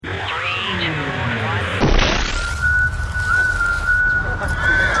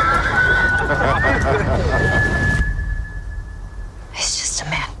He's just a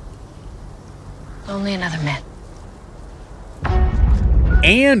man. Only another man.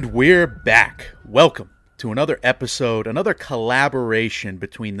 And we're back. Welcome to another episode, another collaboration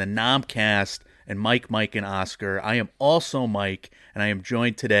between the Nomcast and Mike, and Oscar. I am also Mike, and I am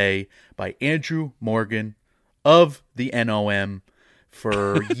joined today by Andrew Morgan of the NOM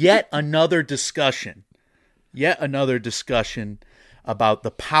for yet another discussion about the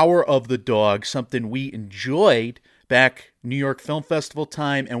power of the dog, something we enjoyed back New York Film Festival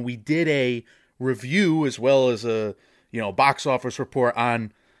time, and we did a review as well as a box office report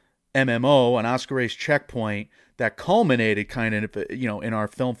on MMO, on Oscar Race Checkpoint, that culminated kind of in our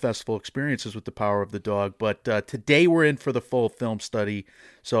film festival experiences with the power of the dog. But today we're in for the full film study,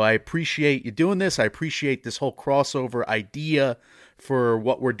 so I appreciate you doing this. I appreciate this whole crossover idea for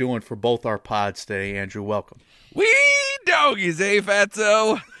what we're doing for both our pods today. Andrew, welcome. Wee doggies,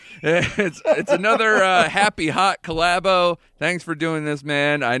 Fatso? It's another happy hot collabo. Thanks for doing this,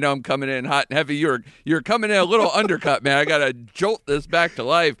 man. I know I'm coming in hot and heavy. You're coming in a little undercut, man. I gotta jolt this back to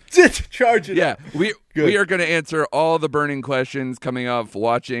life. Charge it. Yeah, up. we are going to answer all the burning questions coming off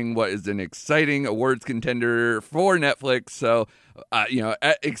watching what is an exciting awards contender for Netflix. So,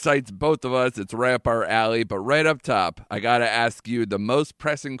 it excites both of us. It's right up our alley. But right up top, I got to ask you the most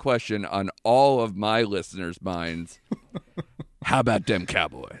pressing question on all of my listeners' minds. How about them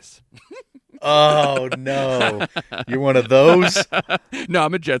Cowboys? Oh, no. You're one of those? No,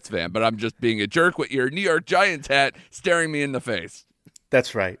 I'm a Jets fan, but I'm just being a jerk with your New York Giants hat staring me in the face.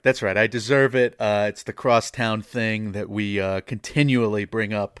 That's right. I deserve it. It's the crosstown thing that we continually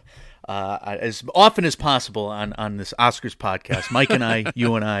bring up as often as possible on this Oscars podcast. Mike and I,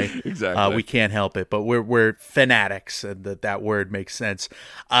 you and I, exactly. We can't help it, but we're fanatics, and that word makes sense.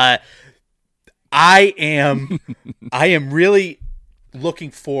 I am really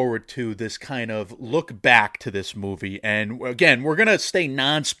looking forward to this kind of look back to this movie. And again, we're going to stay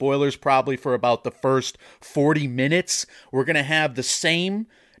non-spoilers probably for about the first 40 minutes. We're going to have the same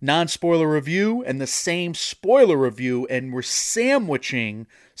non-spoiler review and the same spoiler review, and we're sandwiching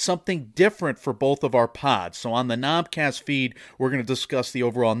something different for both of our pods. So on the Nomcast feed, we're going to discuss the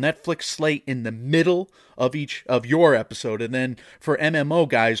overall Netflix slate in the middle of each of your episode. And then for MMO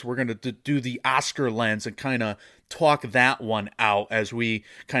guys, we're going to do the Oscar lens and kind of talk that one out as we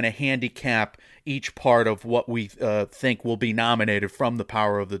kind of handicap each part of what we think will be nominated from The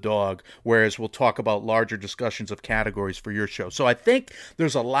Power of the Dog, whereas we'll talk about larger discussions of categories for your show. So I think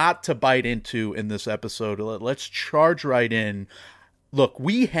there's a lot to bite into in this episode. Let's charge right in. Look,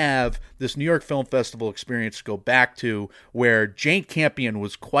 we have this New York Film Festival experience to go back to where Jane Campion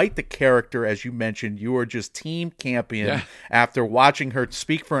was quite the character, as you mentioned. You were just Team Campion after watching her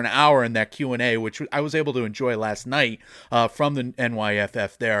speak for an hour in that Q&A, which I was able to enjoy last night from the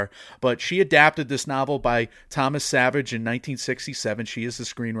NYFF there. But she adapted this novel by Thomas Savage in 1967. She is the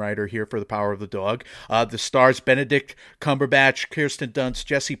screenwriter here for The Power of the Dog. The stars Benedict Cumberbatch, Kirsten Dunst,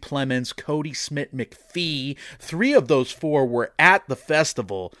 Jesse Plemons, Cody Smith-McPhee. 3 of those 4 were at the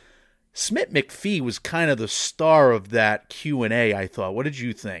festival. Smith-McPhee was kind of the star of that Q&A, I thought. What did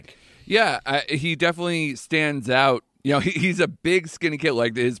you think? Yeah, he definitely stands out. He's a big skinny kid.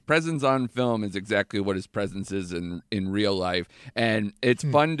 Like, his presence on film is exactly what his presence is in real life. And it's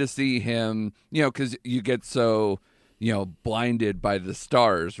fun to see him, because you get so, blinded by the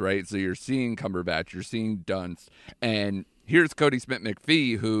stars, right? So you're seeing Cumberbatch, you're seeing Dunst, and here's Cody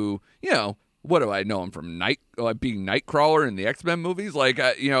Smith-McPhee, who, what do I know him from? Being Nightcrawler in the X-Men movies? I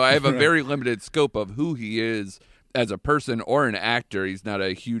have a very limited scope of who he is as a person or an actor. He's not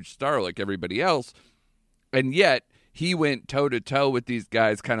a huge star like everybody else. And yet, he went toe-to-toe with these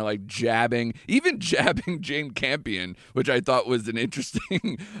guys, kind of like jabbing Jane Campion, which I thought was an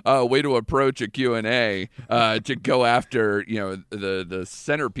interesting way to approach a Q&A, to go after, the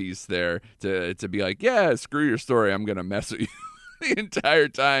centerpiece there, to be like, yeah, screw your story, I'm going to mess with you the entire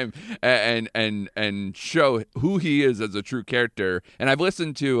time and show who he is as a true character. And I've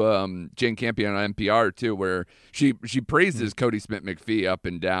listened to Jane Campion on NPR too, where she praises Cody Smith-McPhee up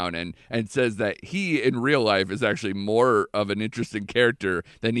and down and says that he in real life is actually more of an interesting character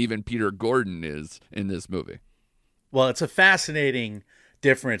than even Peter Gordon is in this movie. Well, it's a fascinating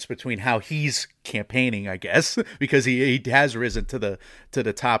difference between how he's campaigning, I guess, because he has risen to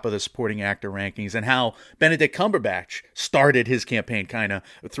the top of the supporting actor rankings, and how Benedict Cumberbatch started his campaign kind of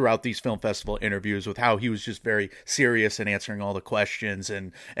throughout these film festival interviews with how he was just very serious in answering all the questions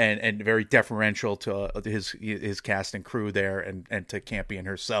and very deferential to his cast and crew there and to Campion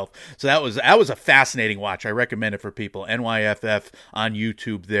herself. So that was a fascinating watch. I recommend it for people. NYFF on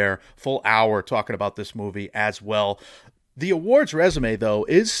YouTube there, full hour talking about this movie as well. The awards resume, though,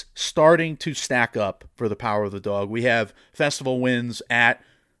 is starting to stack up for The Power of the Dog. We have festival wins at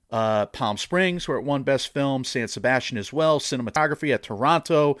Palm Springs, where it won Best Film, San Sebastian as well, cinematography at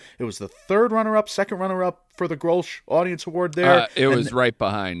Toronto. It was the second runner-up for the Grolsch Audience Award there. It was right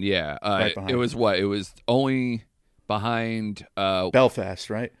behind, yeah. Right behind. It was what? It was only behind... Belfast,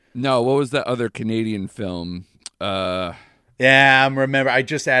 right? No, what was that other Canadian film? Yeah, I remember. I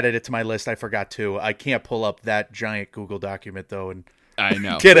just added it to my list. I forgot to. I can't pull up that giant Google document, though, and I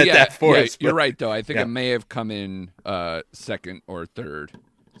know. get at that for us. You're right, though. I think it may have come in second or third,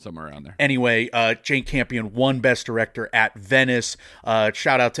 somewhere around there. Anyway, Jane Campion won Best Director at Venice.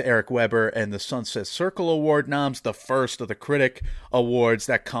 Shout out to Eric Weber and the Sunset Circle Award noms, the first of the Critic Awards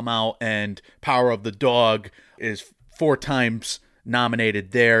that come out, and Power of the Dog is 4 times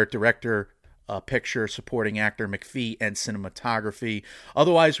nominated there. Director, picture, supporting actor, McPhee, and cinematography.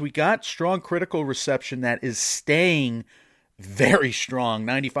 Otherwise, we got strong critical reception that is staying very strong.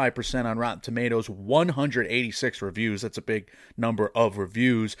 95% on Rotten Tomatoes, 186 reviews. That's a big number of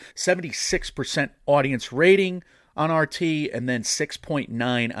reviews. 76% audience rating on RT, and then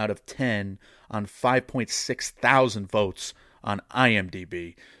 6.9 out of 10 on 5.6 thousand votes on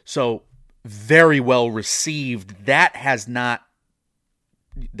IMDb. So very well received. That has not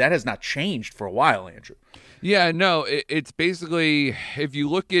changed for a while, Andrew. Yeah, no, it's basically, if you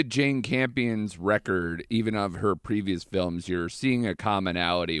look at Jane Campion's record, even of her previous films, you're seeing a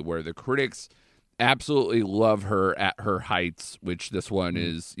commonality where the critics absolutely love her at her heights, which this one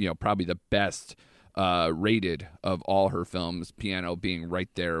is, probably the best rated of all her films, Piano being right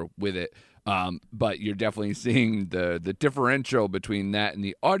there with it. But you're definitely seeing the differential between that and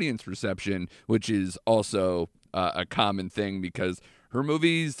the audience reception, which is also a common thing because her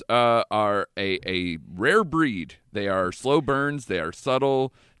movies are a rare breed. They are slow burns. They are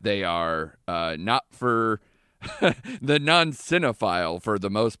subtle. They are not for the non-cinephile for the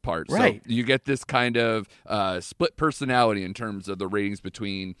most part. Right. So you get this kind of split personality in terms of the ratings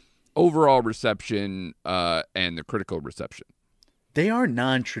between overall reception and the critical reception. They are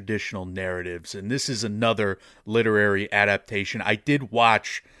non-traditional narratives, and this is another literary adaptation. I did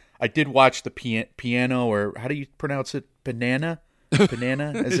watch the Piano, or how do you pronounce it? Banana?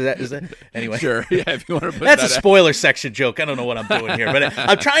 Is that anyway? Sure. Yeah, if you want to put that's that a spoiler section joke. I don't know what I'm doing here, but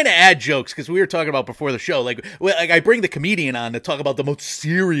I'm trying to add jokes because we were talking about before the show. Like I bring the comedian on to talk about the most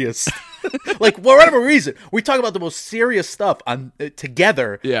serious, like for whatever reason, we talk about the most serious stuff on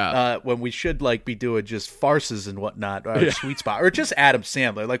together. Yeah. When we should be doing just farces and whatnot, sweet spot, or just Adam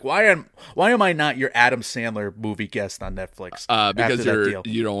Sandler. Like why am I not your Adam Sandler movie guest on Netflix? Because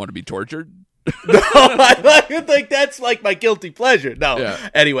you don't want to be tortured. No, I think that's like my guilty pleasure. No. Yeah.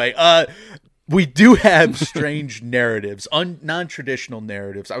 Anyway, we do have strange narratives, non-traditional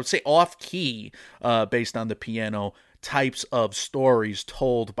narratives. I would say off-key, based on the Piano types of stories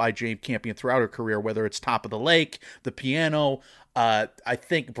told by Jane Campion throughout her career, whether it's Top of the Lake, The Piano, I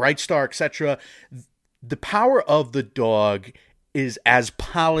think Bright Star, etc. The Power of the Dog is as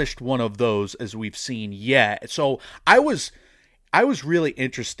polished one of those as we've seen yet. So I was really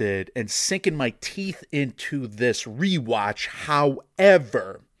interested in sinking my teeth into this rewatch.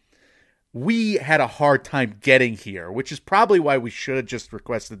 However, we had a hard time getting here, which is probably why we should have just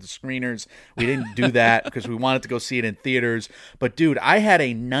requested the screeners. We didn't do that because we wanted to go see it in theaters. But, dude, I had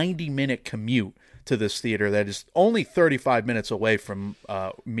a 90-minute commute to this theater that is only 35 minutes away from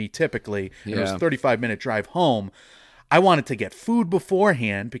me typically. Yeah. It was a 35-minute drive home. I wanted to get food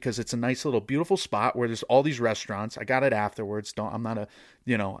beforehand because it's a nice little beautiful spot where there's all these restaurants. I got it afterwards. I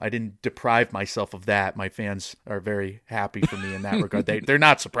didn't deprive myself of that. My fans are very happy for me in that regard. They're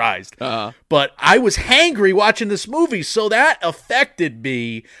not surprised. But I was hangry watching this movie, so that affected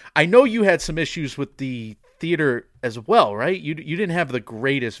me. I know you had some issues with the theater as well, right? You didn't have the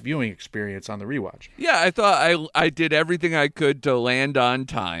greatest viewing experience on the rewatch. Yeah, I thought I did everything I could to land on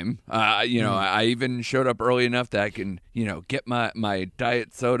time. I even showed up early enough that I can, get my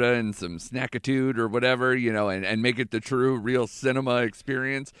diet soda and some Snackitude or whatever, and make it the true, real cinema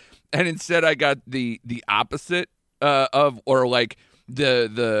experience. And instead I got the opposite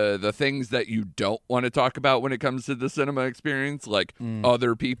the things that you don't want to talk about when it comes to the cinema experience, like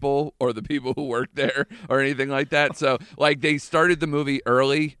other people or the people who work there or anything like that. So they started the movie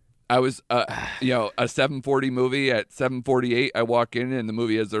early. I was, a 7:40 movie at 7:48. I walk in and the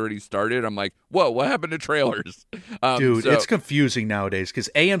movie has already started. I'm like, whoa, what happened to trailers? Dude, it's confusing nowadays because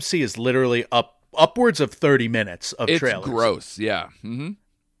AMC is literally upwards of 30 minutes of trailers. It's gross. Yeah. Mm-hmm.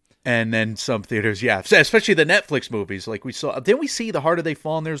 And then some theaters, yeah, especially the Netflix movies. Like we saw, didn't we see The Harder They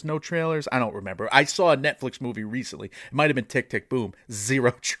Fall and there's no trailers? I don't remember. I saw a Netflix movie recently. It might have been Tick, Tick, Boom.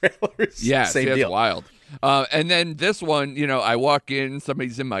 0 trailers. Yeah, same deal. That's wild. And then this one, I walk in,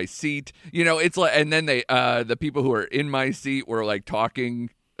 somebody's in my seat, it's like, and then the people who are in my seat were like talking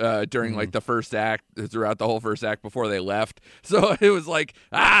during like the first act, throughout the whole first act before they left. So it was like,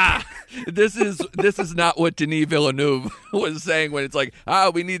 this is not what Denis Villeneuve was saying when it's like,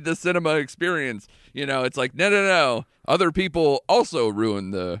 we need the cinema experience. It's like, no. Other people also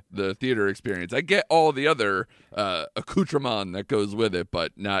ruin the theater experience. I get all the other accoutrement that goes with it,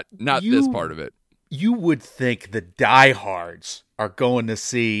 but not this part of it. You would think the diehards are going to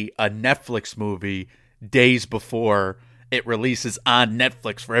see a Netflix movie days before it releases on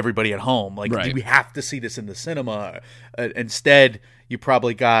Netflix for everybody at home. Like, right. We have to see this in the cinema. Instead, you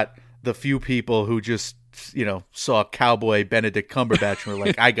probably got the few people who just, saw Cowboy Benedict Cumberbatch and were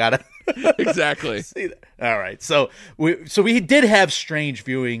like, I gotta exactly see that. All right. So we did have strange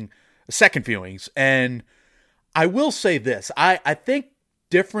second viewings. And I will say this. I think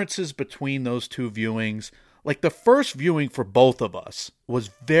differences between those two viewings, like the first viewing for both of us was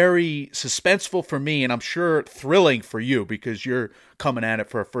very suspenseful for me, and I'm sure thrilling for you because you're coming at it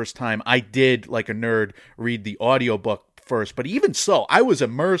for a first time. I did, like a nerd, read the audiobook first, but even so, I was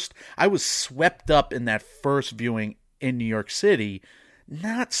immersed. I was swept up in that first viewing in New York City.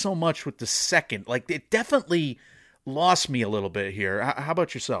 Not so much with the second. Like, it definitely lost me a little bit here. How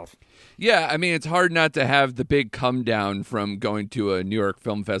about yourself? Yeah, I mean, it's hard not to have the big come down from going to a New York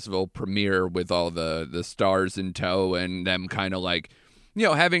Film Festival premiere with all the stars in tow and them kind of like,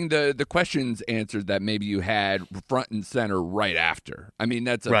 having the questions answered that maybe you had front and center right after. I mean,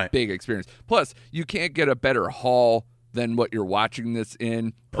 that's a big experience. Plus, you can't get a better hall than what you're watching this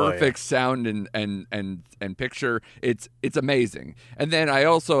in. Perfect sound and picture. It's amazing. And then I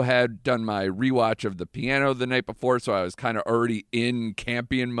also had done my rewatch of The Piano the night before, so I was kind of already in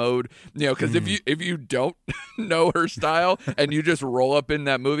Campion mode. Because if you don't know her style and you just roll up in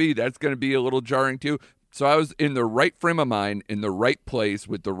that movie, that's going to be a little jarring too. So I was in the right frame of mind, in the right place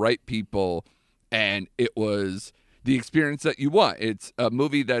with the right people, and it was the experience that you want. It's a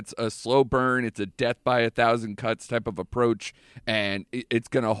movie that's a slow burn. It's a death by 1,000 cuts type of approach, and it's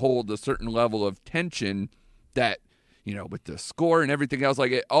going to hold a certain level of tension that, with the score and everything else,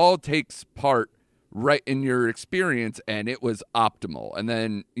 like, it all takes part right in your experience, and it was optimal. And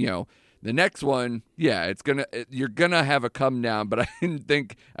then, the next one, you're gonna have a come down, but I didn't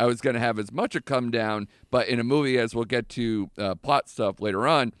think I was gonna have as much a come down. But in a movie, as we'll get to plot stuff later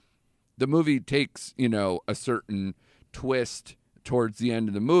on, the movie takes, a certain twist towards the end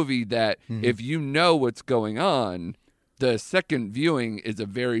of the movie that if you know what's going on, the second viewing is a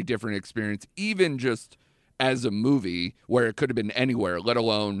very different experience, even just as a movie where it could have been anywhere, let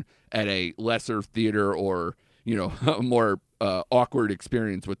alone at a lesser theater or, a more awkward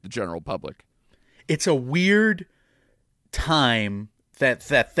experience with the general public. It's a weird time, that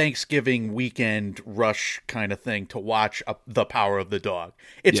Thanksgiving weekend rush kind of thing, to watch The Power of the Dog.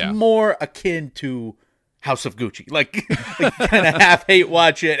 It's more akin to House of Gucci, like kind of half hate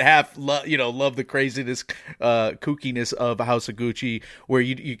watch it, half love the craziness, kookiness of House of Gucci, where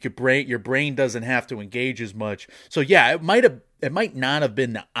you could your brain doesn't have to engage as much. So yeah, it might not have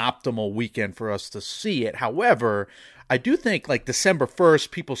been the optimal weekend for us to see it. However, I do think like December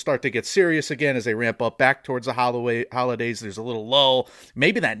 1st, people start to get serious again as they ramp up back towards the holidays. There's a little lull.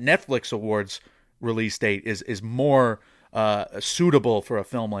 Maybe that Netflix Awards release date is more suitable for a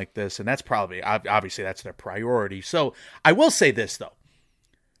film like this, and that's probably, obviously, that's their priority. So I will say this, though.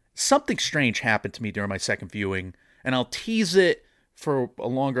 Something strange happened to me during my second viewing, and I'll tease it for a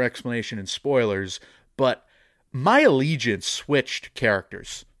longer explanation and spoilers, but my allegiance switched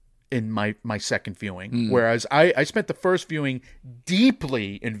characters in my second viewing, whereas I spent the first viewing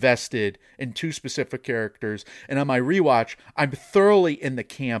deeply invested in two specific characters, and on my rewatch, I'm thoroughly in the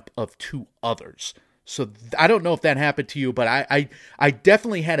camp of two others. So I don't know if that happened to you, but I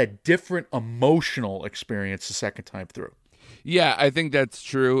definitely had a different emotional experience the second time through. Yeah, I think that's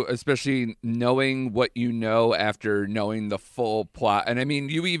true, especially knowing what you know after knowing the full plot. And I mean,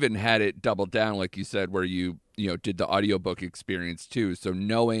 you even had it doubled down, like you said, where you did the audiobook experience too. So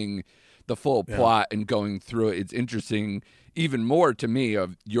knowing the full plot and going through it, it's interesting even more to me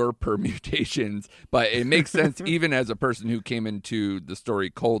of your permutations. But it makes sense even as a person who came into the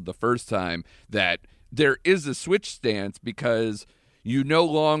story cold the first time that there is a switch stance because you no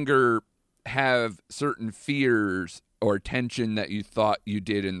longer have certain fears or tension that you thought you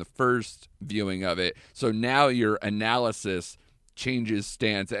did in the first viewing of it. So now your analysis changes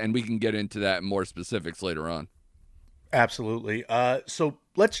stance, and we can get into that in more specifics later on. Absolutely. So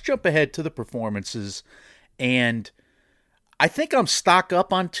let's jump ahead to the performances, and I think I'm stock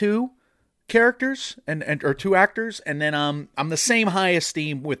up on two characters or two actors, and then I'm the same high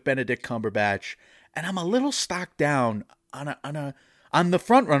esteem with Benedict Cumberbatch and I'm a little stocked down on the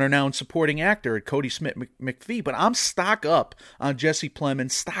front runner now and supporting actor at Cody Smith McPhee, but I'm stock up on Jesse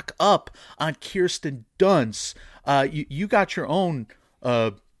Plemons, stock up on Kirsten Dunst. You got your own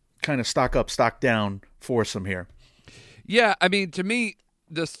kind of stock up, stock down foursome here. Yeah, I mean, to me,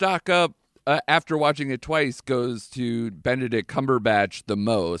 the stock up after watching it twice goes to Benedict Cumberbatch the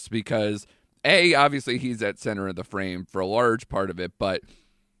most because, obviously he's at center of the frame for a large part of it, but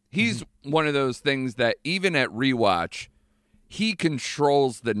he's one of those things that even at rewatch, he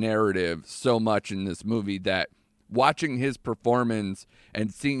controls the narrative so much in this movie that watching his performance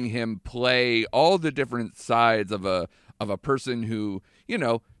and seeing him play all the different sides of a person who,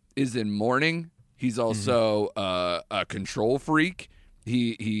 is in mourning. He's also a control freak.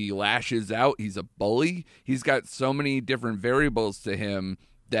 He lashes out. He's a bully. He's got so many different variables to him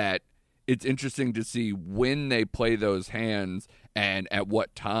that it's interesting to see when they play those hands and at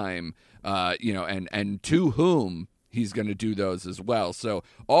what time, and to whom he's going to do those as well. So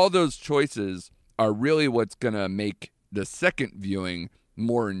all those choices are really what's going to make the second viewing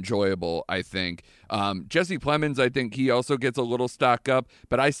more enjoyable, I think. Jesse Plemons, I think he also gets a little stock up,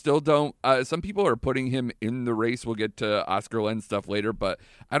 but I still don't. Some people are putting him in the race. We'll get to Oscar Lens stuff later, but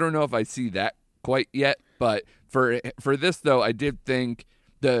I don't know if I see that quite yet. But for this, though, I did think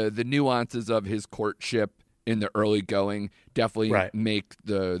the nuances of his courtship in the early going definitely make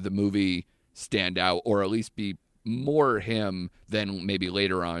the movie stand out, or at least be more him than maybe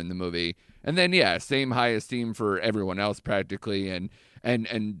later on in the movie. And then, same high esteem for everyone else practically.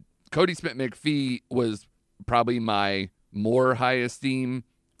 And Cody Smith McPhee was probably my more high esteem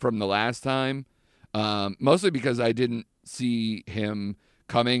from the last time, mostly because I didn't see him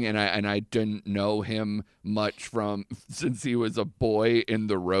coming and I didn't know him much since he was a boy in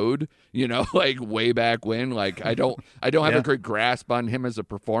The Road, like way back when. Like I don't have a great grasp on him as a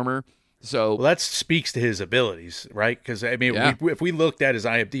performer. So that speaks to his abilities, right? Because I mean, if we looked at his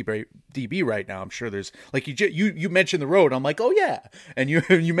IMDb right now, I'm sure there's like you mentioned The Road. I'm like, oh yeah, and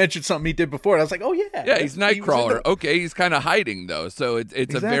you mentioned something he did before, and I was like, oh yeah, yeah, he's Nightcrawler. Okay, he's kind of hiding though, so it's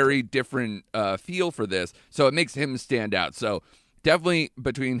exactly. A very different feel for this. So it makes him stand out. So definitely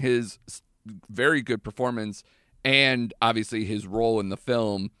between his very good performance and obviously his role in the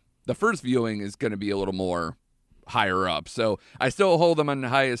film, the first viewing is going to be a little more higher up. So I still hold them in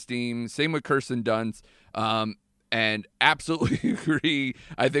high esteem. Same with Kirsten Dunst. And absolutely agree.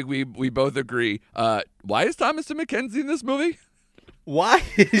 I think we both agree. Why is Thomasin McKenzie in this movie? Why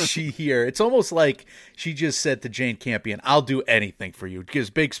is she here? It's almost like she just said to Jane Campion, I'll do anything for you.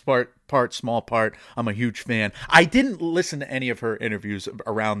 Because big part, small part, I'm a huge fan. I didn't listen to any of her interviews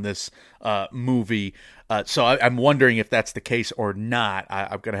around this movie, so I'm wondering if that's the case or not.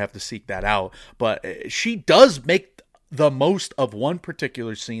 I'm going to have to seek that out. But she does make the most of one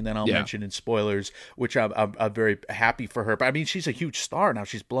particular scene that I'll mention in spoilers, which I'm very happy for her. But I mean, she's a huge star now;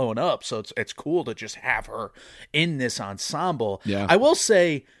 she's blowing up, so it's cool to just have her in this ensemble. Yeah. I will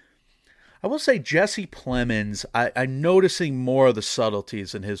say Jesse Plemons, I'm noticing more of the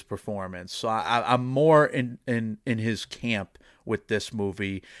subtleties in his performance, so I'm more in his camp with this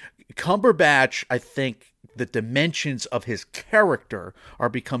movie. Cumberbatch, I think the dimensions of his character are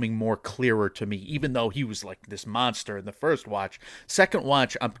becoming more clearer to me, even though he was like this monster in the first watch. Second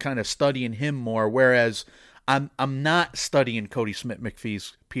watch, I'm kind of studying him more, whereas I'm not studying Cody Smith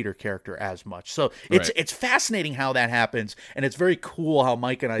McPhee's Peter character as much. So it's fascinating how that happens, and it's very cool how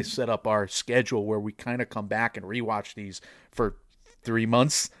Mike and I set up our schedule where we kind of come back and rewatch these for 3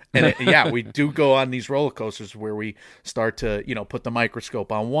 months. And we do go on these roller coasters where we start to, put the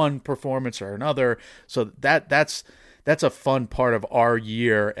microscope on one performance or another. So that's a fun part of our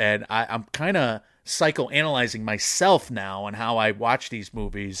year. And I'm kind of psychoanalyzing myself now on how I watch these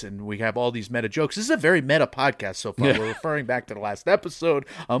movies, and we have all these meta jokes. This is a very meta podcast so far. We're referring back to the last episode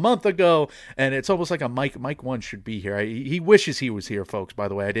a month ago, and it's almost like a Mike One should be here. He wishes he was here, folks, by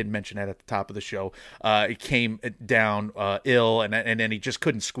the way. I didn't mention that at the top of the show. He came down ill, and then he just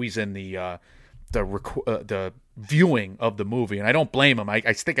couldn't squeeze in the viewing of the movie, and I don't blame him. I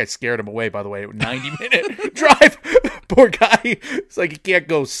think I scared him away, by the way. 90-minute drive. Poor guy. It's like he can't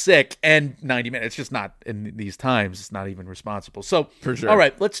go sick and 90 minutes. It's just not, in these times, it's not even responsible. So, for sure. All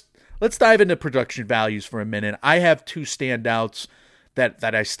right, let's dive into production values for a minute. I have two standouts that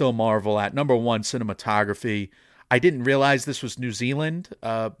I still marvel at. Number one, cinematography. I didn't realize this was New Zealand,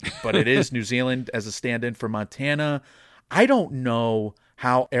 but it is New Zealand as a stand-in for Montana. I don't know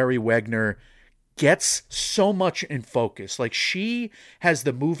how Ari Wegner gets so much in focus. Like, she has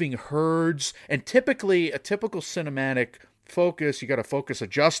the moving herds, and typically a typical cinematic focus, you got a focus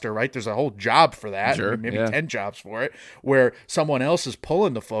adjuster, right? There's a whole job for that, Sure, maybe yeah. 10 jobs for it, where someone else is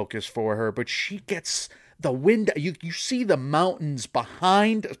pulling the focus for her, but she gets the wind. You see the mountains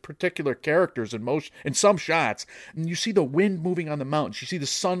behind particular characters in some shots, and you see the wind moving on the mountains. You see the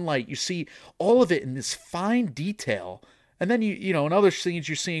sunlight. You see all of it in this fine detail. And then you know in other scenes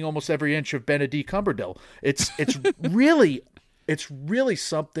you're seeing almost every inch of Benedict Cumberbatch. It's really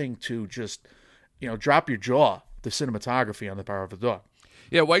something to just drop your jaw. The cinematography on The Power of the Dog.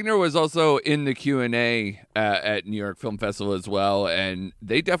 Yeah, Wagner was also in the Q&A at New York Film Festival as well, and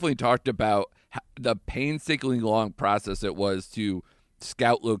they definitely talked about the painstakingly long process it was to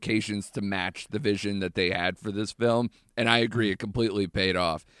scout locations to match the vision that they had for this film. And I agree, it completely paid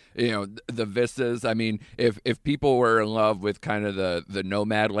off. The vistas, I mean, if people were in love with kind of the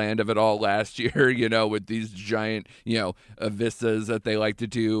nomad land of it all last year, with these giant, vistas that they like to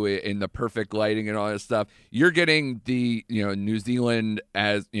do in the perfect lighting and all that stuff, you're getting the, New Zealand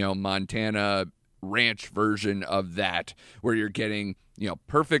as, Montana ranch version of that, where you're getting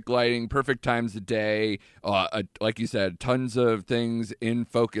perfect lighting, perfect times of day, like you said, tons of things in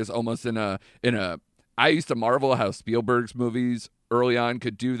focus, almost in a I used to marvel how Spielberg's movies early on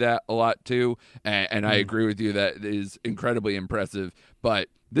could do that a lot too, and I agree with you, that is incredibly impressive. But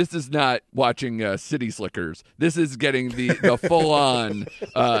this is not watching City Slickers. This is getting the full on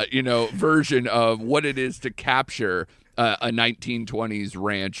version of what it is to capture a 1920s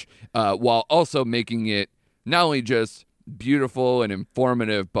ranch, while also making it not only just beautiful and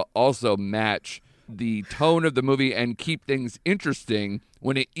informative, but also match the tone of the movie and keep things interesting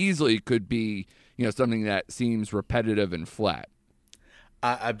when it easily could be something that seems repetitive and flat.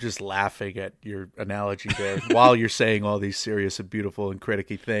 I'm just laughing at your analogy there while you're saying all these serious and beautiful and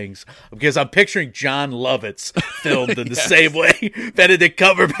criticky things, because I'm picturing John Lovitz filmed in the same way, Benedict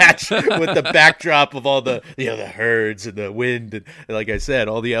Cumberbatch, with the backdrop of all the the herds and the wind and, like I said,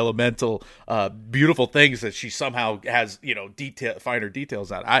 all the elemental beautiful things that she somehow has finer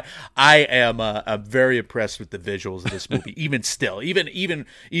details on. I am I'm very impressed with the visuals of this movie. Even still, even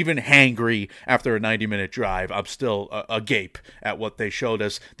hangry after a 90-minute drive, I'm still agape at what they showed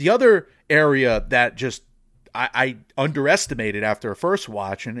us. The other area that just I underestimated after a first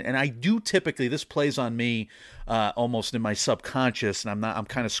watch, and I do typically, this plays on me almost in my subconscious, and I'm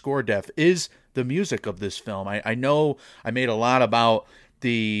kind of score deaf, is the music of this film. I know I made a lot about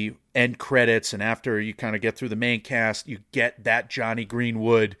the end credits, and after you kind of get through the main cast, you get that Johnny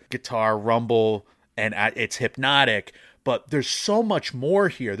Greenwood guitar rumble, and it's hypnotic. But there's so much more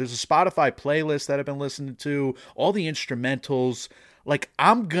here. There's a Spotify playlist that I've been listening to, all the instrumentals. Like,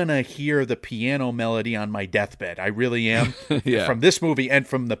 I'm going to hear the piano melody on my deathbed. I really am. Yeah. From this movie and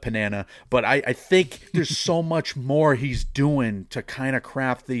from The Panana. But I think there's so much more he's doing to kind of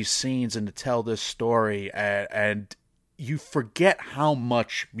craft these scenes and to tell this story. And you forget how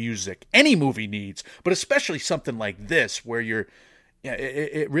much music any movie needs, but especially something like this where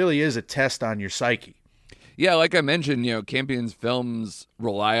it really is a test on your psyche. Yeah, like I mentioned, Campion's films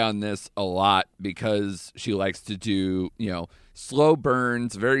rely on this a lot because she likes to do, slow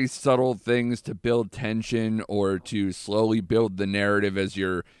burns, very subtle things to build tension or to slowly build the narrative as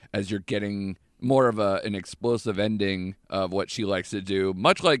you're getting more of an explosive ending of what she likes to do,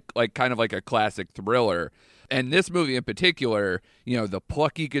 much like kind of like a classic thriller. And this movie in particular, the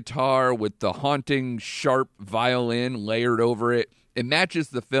plucky guitar with the haunting, sharp violin layered over it, it matches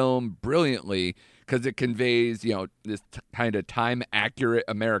the film brilliantly because it conveys, this kind of time-accurate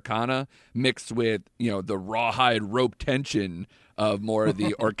Americana mixed with, the rawhide rope tension of more of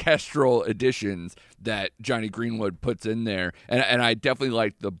the orchestral additions that Johnny Greenwood puts in there. And I definitely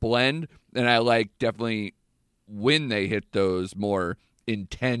like the blend, and I like definitely when they hit those more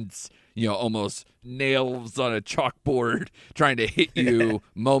intense, almost nails on a chalkboard trying to hit you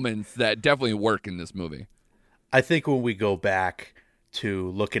moments that definitely work in this movie. I think when we go back to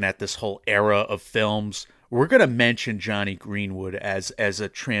looking at this whole era of films, we're going to mention Johnny Greenwood as a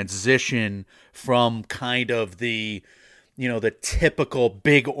transition from kind of the typical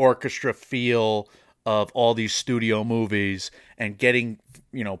big orchestra feel of all these studio movies and getting,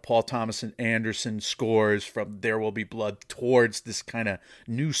 Paul Thomas Anderson scores from There Will Be Blood towards this kind of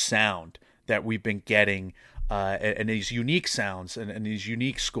new sound that we've been getting, and these unique sounds and these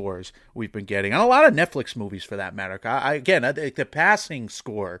unique scores we've been getting. And a lot of Netflix movies, for that matter. The passing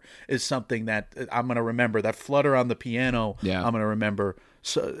score is something that I'm going to remember. That flutter on the piano, yeah. I'm going to remember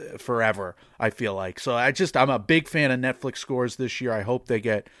forever, I feel like. So I'm a big fan of Netflix scores this year. I hope they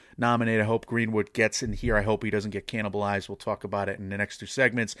get nominated. I hope Greenwood gets in here. I hope he doesn't get cannibalized. We'll talk about it in the next two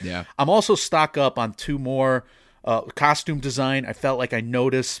segments. Yeah. I'm also stock up on two more Costume design, I felt like I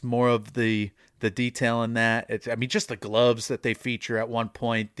noticed more of the detail in that. Just the gloves that they feature at one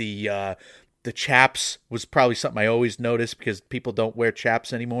point, the chaps was probably something I always noticed because people don't wear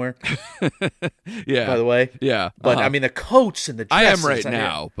chaps anymore. Yeah. By the way. Yeah. But the coats and the dresses. I am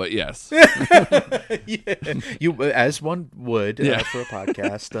now, but yes. Yeah. You, as one would for a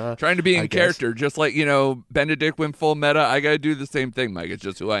podcast. Trying to be in character, just like, Benedict went full meta. I got to do the same thing, Mike. It's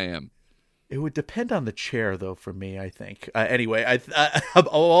just who I am. It would depend on the chair, though, for me, I think. Anyway, I'm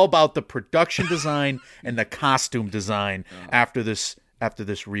all about the production design and the costume design after this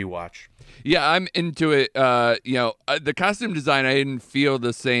rewatch. Yeah, I'm into it. The costume design, I didn't feel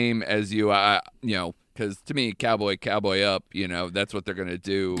the same as you. Because to me, cowboy up. That's what they're gonna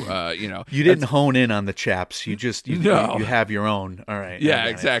do. You didn't hone in on the chaps. You just you have your own. All right. Yeah,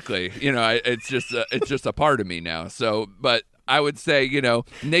 exactly. It's just a part of me now. So, but I would say,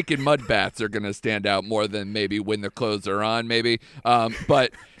 naked mud bats are going to stand out more than maybe when the clothes are on, maybe.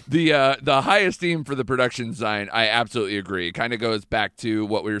 But the high esteem for the production design, I absolutely agree. It kind of goes back to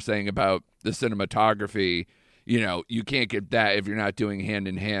what we were saying about the cinematography. You can't get that if you're not doing hand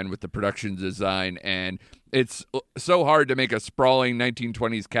in hand with the production design. And it's so hard to make a sprawling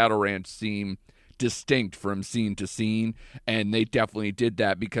 1920s cattle ranch seem distinct from scene to scene. And they definitely did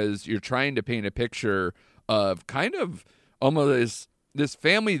that because you're trying to paint a picture of kind of almost this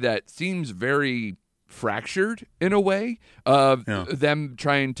family that seems very fractured in a way of them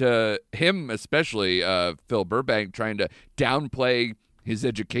trying to, him especially, Phil Burbank, trying to downplay his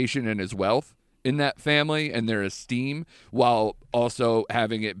education and his wealth in that family and their esteem while also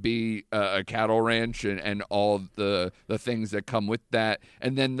having it be a cattle ranch and all the things that come with that.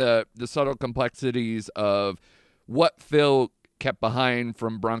 And then the subtle complexities of what Phil kept behind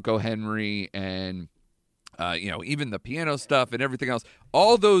from Bronco Henry and even the piano stuff and everything else,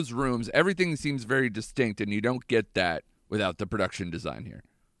 all those rooms, everything seems very distinct, and you don't get that without the production design here.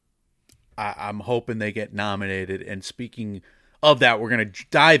 I'm hoping they get nominated. And speaking of that, we're going to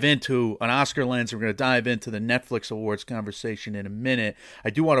dive into an Oscar lens. We're going to dive into the Netflix Awards conversation in a minute.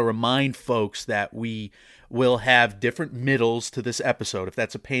 I do want to remind folks that we will have different middles to this episode. If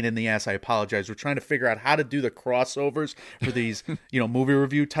that's a pain in the ass, I apologize. We're trying to figure out how to do the crossovers for these, movie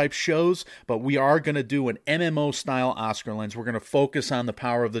review type shows, but we are going to do an MMO style Oscar lens. We're going to focus on The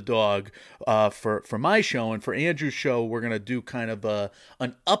Power of the Dog for my show, and for Andrew's show, we're going to do kind of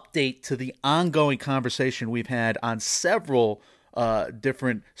an update to the ongoing conversation we've had on several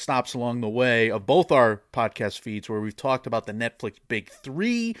different stops along the way of both our podcast feeds where we've talked about the Netflix Big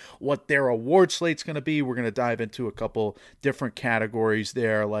Three, what their award slate's going to be. We're going to dive into a couple different categories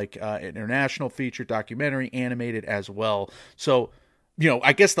there, like international feature, documentary, animated as well. So,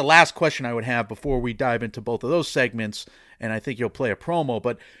 I guess the last question I would have before we dive into both of those segments, and I think you'll play a promo,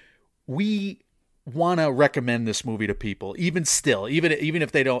 but we want to recommend this movie to people, even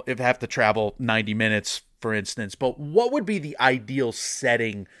if they don't have to travel 90 minutes, for instance. But what would be the ideal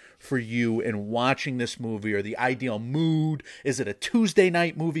setting for you in watching this movie, or the ideal mood? Is it a Tuesday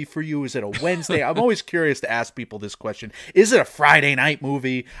night movie for you? Is it a Wednesday? I'm always curious to ask people this question. Is it a Friday night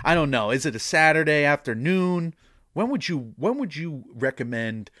movie? I don't know. Is it a Saturday afternoon? When would you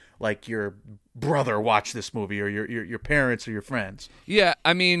recommend, like, your brother watch this movie, or your parents or your friends? Yeah,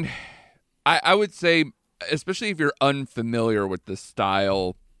 I would say, especially if you're unfamiliar with the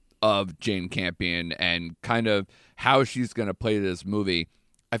style of Jane Campion and kind of how she's going to play this movie,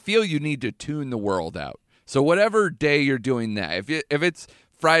 I feel you need to tune the world out. So whatever day you're doing that, if it's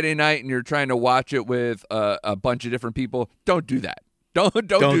Friday night and you're trying to watch it with a bunch of different people, don't do that. Don't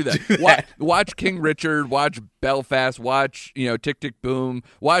do that. Watch King Richard, watch Belfast, watch, Tick Tick Boom,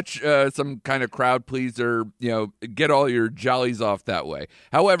 watch some kind of crowd pleaser, get all your jollies off that way.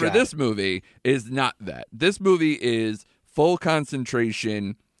 However, this movie is not that. This movie is full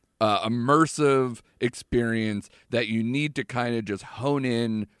concentration, immersive experience that you need to kind of just hone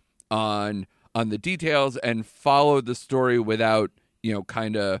in on the details and follow the story without,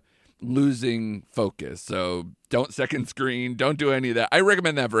 kind of losing focus. So don't second screen, don't do any of that. I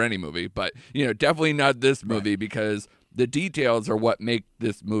recommend that for any movie, but definitely not this movie, because the details are what make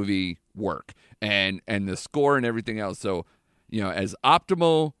this movie work, and the score and everything else. So as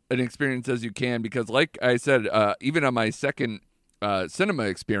optimal an experience as you can, because like I said, even on my second cinema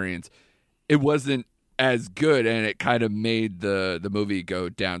experience, it wasn't as good, and it kind of made the movie go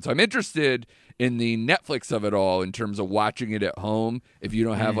down. So I'm interested in the Netflix of it all in terms of watching it at home. If you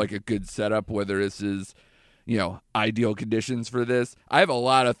don't have like a good setup, whether this is, ideal conditions for this. I have a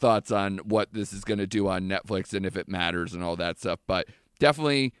lot of thoughts on what this is going to do on Netflix and if it matters and all that stuff, but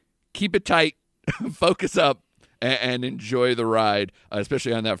definitely keep it tight, focus up, and enjoy the ride,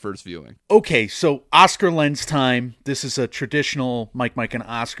 especially on that first viewing. Okay, so Oscar Lens time. This is a traditional Mike, and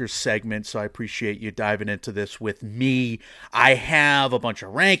Oscar segment, so I appreciate you diving into this with me. I have a bunch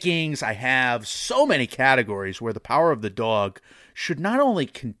of rankings. I have so many categories where The Power of the Dog should not only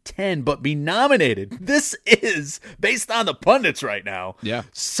contend, but be nominated. This is, based on the pundits right now,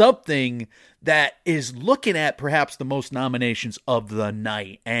 something that is looking at perhaps the most nominations of the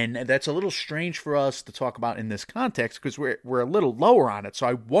night. And that's a little strange for us to talk about in this context because we're a little lower on it. So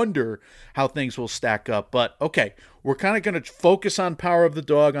I wonder how things will stack up. But okay, we're kind of going to focus on Power of the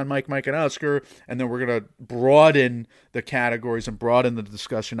Dog on Mike, and Oscar, and then we're going to broaden the categories and broaden the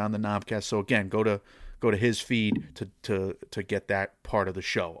discussion on the Nomcast. So again, go to his feed to get that part of the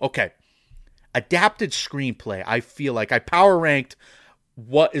show. Okay. Adapted screenplay. I feel like I power ranked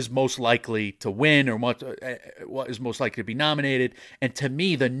what is most likely to win or what is most likely to be nominated. And to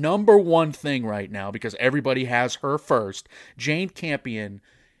me, the number one thing right now, because everybody has her first, Jane Campion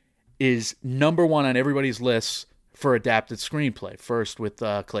is number one on everybody's lists for adapted screenplay. First with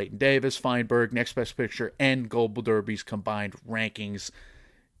Clayton Davis, Feinberg, Next Best Picture, and Global Derby's combined rankings.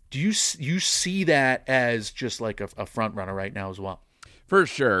 Do you see that as just like a front runner right now as well? For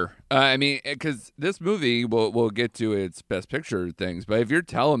sure. I mean, because this movie, we'll get to its Best Picture things, but if you're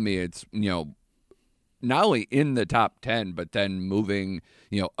telling me it's, not only in the top 10, but then moving,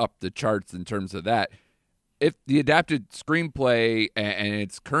 up the charts in terms of that, if the adapted screenplay and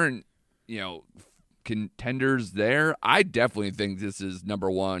its current, contenders there, I definitely think this is number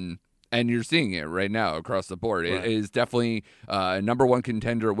one. And you're seeing it right now across the board. Right. It is definitely a number one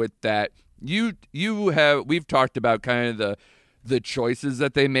contender with that. We've talked about kind of the choices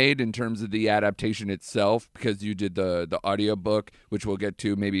that they made in terms of the adaptation itself, because you did the audiobook, which we'll get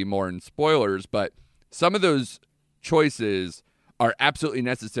to maybe more in spoilers, but some of those choices are absolutely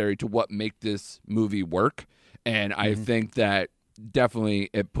necessary to what make this movie work. And I think that definitely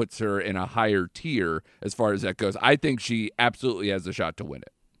it puts her in a higher tier as far as that goes. I think she absolutely has a shot to win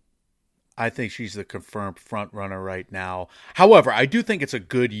it. I think she's the confirmed front runner right now. However, I do think it's a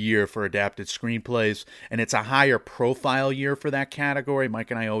good year for adapted screenplays, and it's a higher profile year for that category. Mike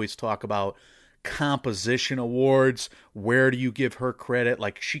and I always talk about composition awards. Where do you give her credit?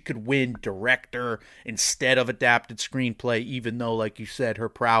 Like, she could win director instead of adapted screenplay, even though, like you said, her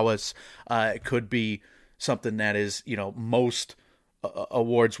prowess could be something that is, most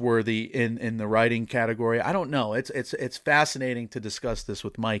awards worthy in the writing category. I don't know. It's fascinating to discuss this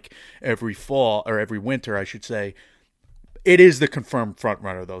with Mike every fall, or every winter, I should say. It is the confirmed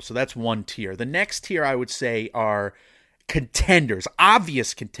frontrunner, though, so that's one tier. The next tier, I would say, are contenders,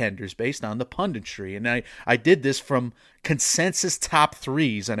 obvious contenders based on the punditry. And I did this from consensus top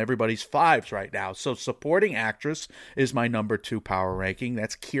threes on everybody's fives right now. So supporting actress is my number 2 power ranking.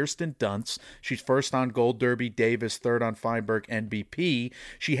 That's Kirsten Dunst. She's first on Gold Derby, Davis, third on Feinberg, NBP.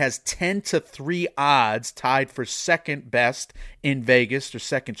 She has 10-3 odds, tied for second best in Vegas, or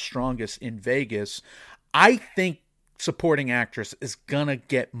second strongest in Vegas. I think supporting actress is gonna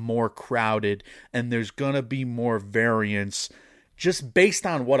get more crowded, and there's gonna be more variance just based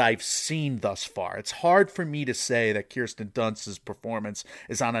on what I've seen thus far. It's hard for me to say that Kirsten Dunst's performance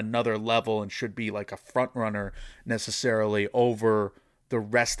is on another level and should be like a front runner necessarily over the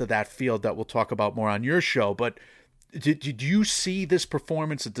rest of that field that we'll talk about more on your show. But did you see this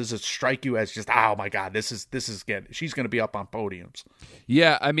performance? Does it strike you as just, oh my God, this is she's going to be up on podiums?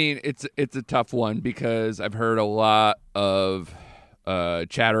 Yeah, I mean, it's a tough one because I've heard a lot of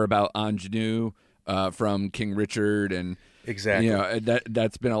chatter about Ingenue from King Richard, and exactly,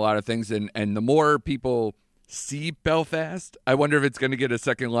 that's been a lot of things. And the more people see Belfast, I wonder if it's going to get a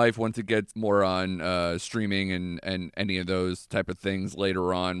second life once it gets more on streaming and any of those type of things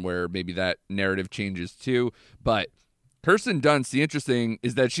later on, where maybe that narrative changes too. But Kirsten Dunst, the interesting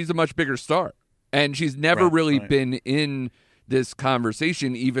is that she's a much bigger star, and she's never really been in this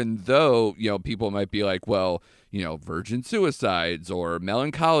conversation, even though, people might be like, well, Virgin Suicides or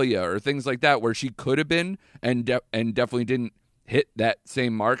Melancholia or things like that, where she could have been and definitely didn't hit that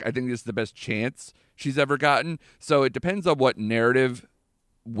same mark. I think this is the best chance she's ever gotten. So it depends on what narrative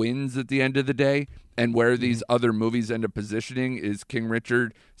wins at the end of the day and where these other movies end up positioning. Is King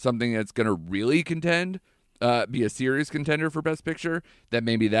Richard something that's going to really contend? Be a serious contender for Best Picture, that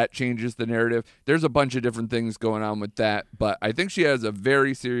maybe that changes the narrative. There's a bunch of different things going on with that, but I think she has a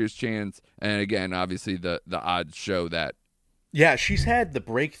very serious chance. And again, obviously the odds show that. Yeah, she's had the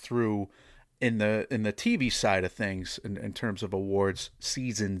breakthrough in the TV side of things in terms of awards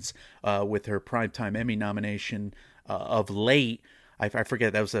seasons with her Primetime Emmy nomination of late. I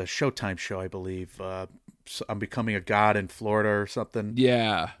forget, that was a Showtime show, I believe. I'm Becoming a God in Florida or something.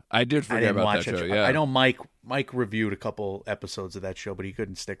 Yeah, I did I forget didn't about watch that it. show. Yeah, I know Mike reviewed a couple episodes of that show, but he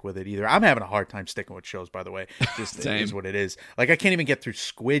couldn't stick with it either. I'm having a hard time sticking with shows, by the way. Just it is what it is. Like, I can't even get through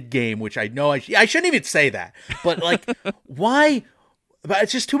Squid Game, which I know I shouldn't even say that. But like, why? But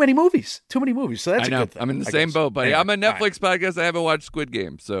it's just too many movies. So that's I know. a good thing. I'm in the same boat, buddy. Anyway, I'm a Netflix podcast. I haven't watched Squid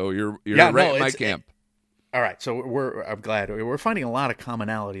Game, so you're right in my camp. All right, so I'm glad we're finding a lot of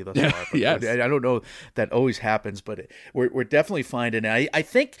commonality thus far. Yes. I don't know that always happens, but we're definitely finding it. I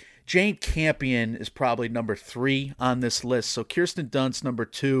think Jane Campion is probably number 3 on this list. So Kirsten Dunst number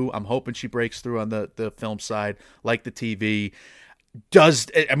 2. I'm hoping she breaks through on the film side, like the TV.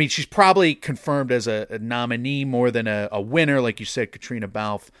 She's probably confirmed as a nominee more than a winner, like you said. Katrina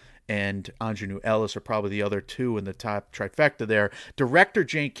Balfe and Ingenue Ellis are probably the other 2 in the top trifecta there. Director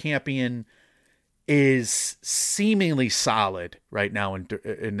Jane Campion is seemingly solid right now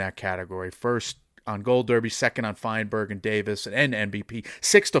in that category. First on Gold Derby, second on Feinberg and Davis and NBP.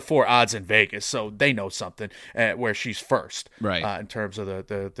 6-4 odds in Vegas, so they know something where she's first, right? In terms of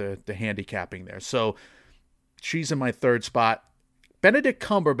the handicapping there. So she's in my 3rd spot. Benedict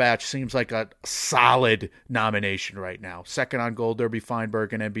Cumberbatch seems like a solid nomination right now. Second on Gold Derby,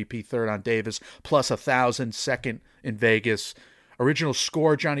 Feinberg and NBP. Third on Davis, plus 1,000. Second in Vegas. Original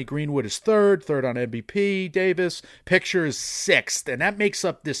score, Johnny Greenwood is third on NBP, Davis. Picture is 6th, and that makes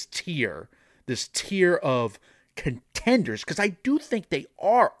up this tier of contenders, because I do think they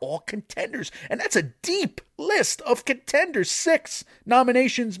are all contenders, and that's a deep list of contenders. 6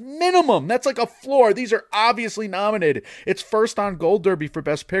 nominations minimum. That's like a floor. These are obviously nominated. It's first on Gold Derby for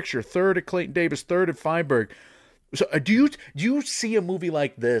Best Picture, third at Clayton Davis, third at Feinberg. So do you see a movie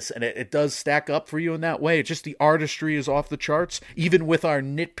like this and it does stack up for you in that way? It's just the artistry is off the charts, even with our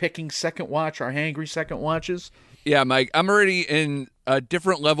nitpicking second watch, our hangry second watches? Yeah, Mike, I'm already in a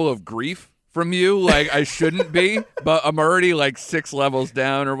different level of grief from you. Like, I shouldn't be, but I'm already like 6 levels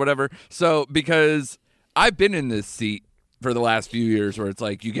down or whatever. So, because I've been in this seat for the last few years where it's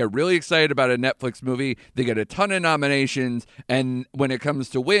like you get really excited about a Netflix movie, they get a ton of nominations, and when it comes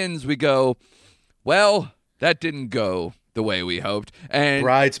to wins, we go, well, that didn't go the way we hoped. And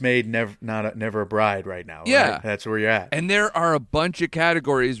Bridesmaid, never a bride right now. Yeah. Right? That's where you're at. And there are a bunch of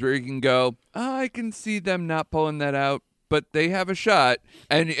categories where you can go, I can see them not pulling that out, but they have a shot.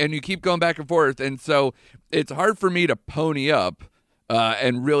 And you keep going back and forth. And so it's hard for me to pony up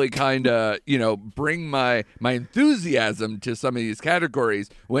and really kind of, bring my enthusiasm to some of these categories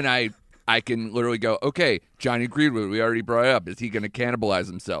when I can literally go, okay, Johnny Greenwood, we already brought it up. Is he going to cannibalize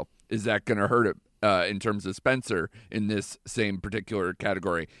himself? Is that going to hurt him? In terms of Spencer in this same particular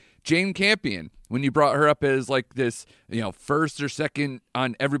category. Jane Campion, when you brought her up as like this, first or second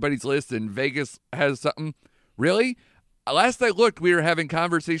on everybody's list and Vegas has something, really? Last I looked, we were having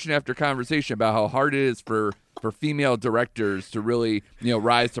conversation after conversation about how hard it is for female directors to really,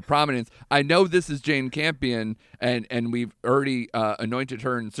 rise to prominence. I know this is Jane Campion, and we've already anointed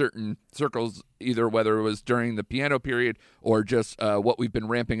her in certain circles, either whether it was during the piano period or just what we've been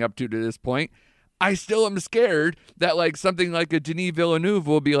ramping up to this point. I still am scared that like something like a Denis Villeneuve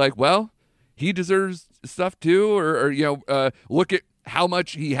will be like, well, he deserves stuff too, or look at how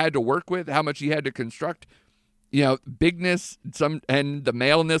much he had to work with, how much he had to construct. Bigness, and the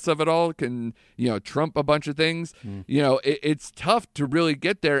maleness of it all can, trump a bunch of things. It's tough to really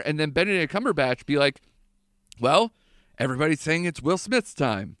get there. And then Benedict Cumberbatch be like, well, everybody's saying it's Will Smith's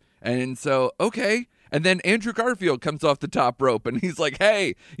time. And so, okay. And then Andrew Garfield comes off the top rope and he's like,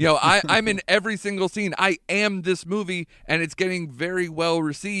 hey, I'm in every single scene. I am this movie and it's getting very well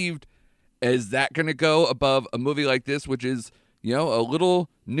received. Is that going to go above a movie like this, which is, a little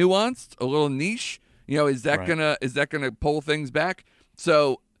nuanced, a little niche? Is that right. gonna pull things back?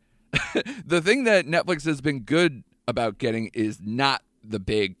 So the thing that Netflix has been good about getting is not the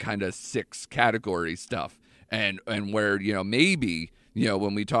big kind of 6 category stuff. And where, maybe,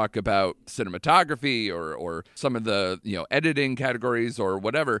 when we talk about cinematography or some of the, editing categories or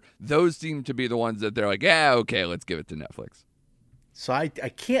whatever, those seem to be the ones that they're like, yeah, okay, let's give it to Netflix. So I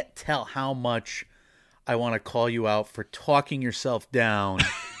can't tell how much I want to call you out for talking yourself down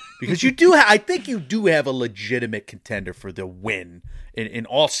because you do. I think you do have a legitimate contender for the win in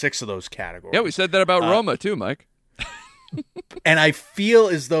all 6 of those categories. Yeah, we said that about Roma too, Mike. And I feel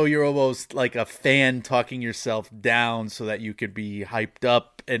as though you're almost like a fan talking yourself down so that you could be hyped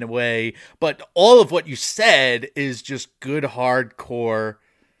up in a way. But all of what you said is just good, hardcore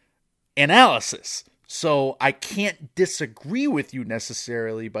analysis. So I can't disagree with you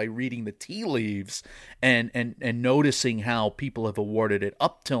necessarily by reading the tea leaves and noticing how people have awarded it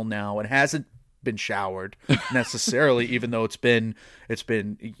up till now. It hasn't been showered necessarily, even though it's been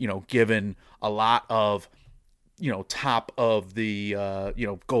given a lot of top of the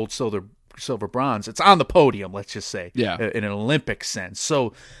gold, silver, bronze. It's on the podium, let's just say, in an Olympic sense.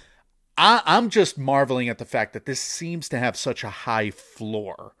 So I'm just marveling at the fact that this seems to have such a high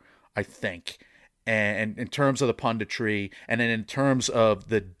floor, I think, and in terms of the punditry, and then in terms of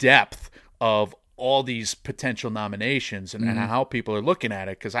the depth of all these potential nominations and how people are looking at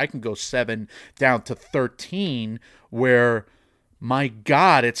it, because I can go 7 down to 13 where, my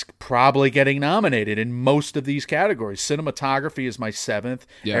God, it's probably getting nominated in most of these categories. Cinematography is my 7th,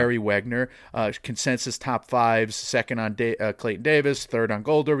 Ari Wegner. Consensus top 5s, second on Clayton Davis, third on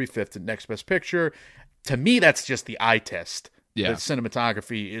Gold Derby, fifth at Next Best Picture. To me, that's just the eye test. The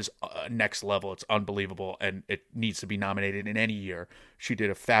cinematography is next level. It's unbelievable, and it needs to be nominated in any year. She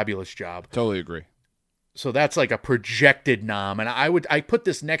did a fabulous job. Totally agree. So that's like a projected nom, and I put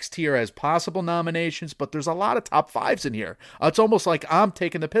this next tier as possible nominations, but there's a lot of top 5s in here. It's almost like I'm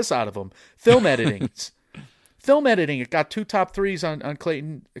taking the piss out of them. Film editing. Film editing, it got 2 top 3s on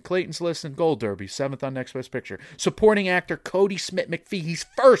Clayton's list and Gold Derby, 7th on Next Best Picture. Supporting actor Cody Smith-McPhee, he's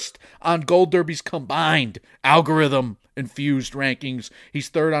first on Gold Derby's combined algorithm-infused rankings. He's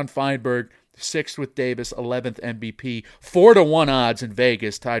third on Feinberg, 6th with Davis, 11th MVP, 4-1 odds in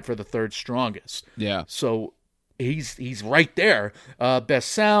Vegas, tied for the third strongest. Yeah. So he's right there.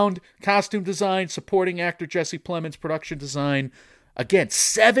 Best sound, costume design, supporting actor Jesse Plemons, production design. Again,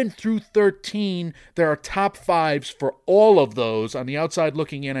 7 through 13, there are top 5s for all of those. On the outside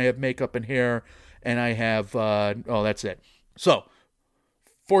looking in, I have makeup and hair, and I have, that's it. So,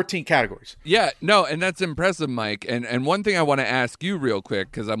 14 categories. Yeah, no, and that's impressive, Mike. And one thing I want to ask you real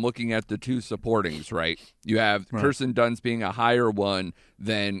quick, because I'm looking at the 2 supportings, right? You have Kirsten Dunst being a higher one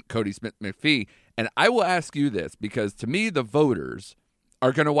than Cody Smith-McPhee. And I will ask you this, because to me, the voters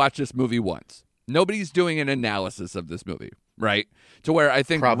are going to watch this movie once. Nobody's doing an analysis of this movie, right? To where I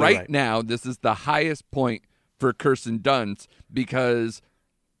think right now, this is the highest point for Kirsten Dunst, because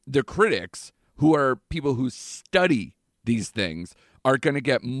the critics, who are people who study these things, are going to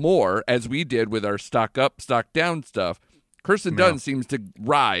get more, as we did with our stock up, stock down stuff. Kirsten Dunst seems to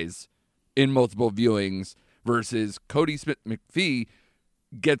rise in multiple viewings versus Cody Smith-McPhee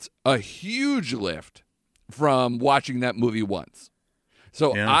gets a huge lift from watching that movie once.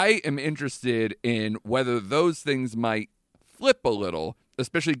 So I am interested in whether those things might flip a little,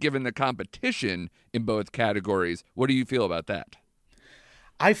 especially given the competition in both categories. What do you feel about that?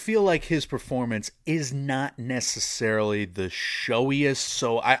 I feel like his performance is not necessarily the showiest,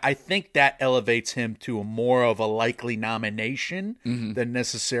 so I think that elevates him to a more of a likely nomination than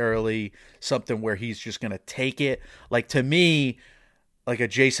necessarily something where he's just going to take it. Like, to me, like a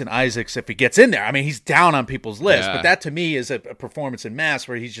Jason Isaacs, if he gets in there, I mean, he's down on people's lists, but that to me is a performance in Mass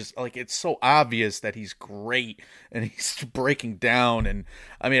where he's just like, it's so obvious that he's great and he's breaking down. And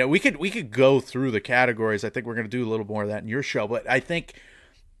I mean, we could go through the categories. I think we're going to do a little more of that in your show, but I think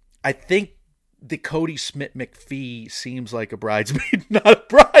the Cody Smith-McPhee seems like a bridesmaid, not a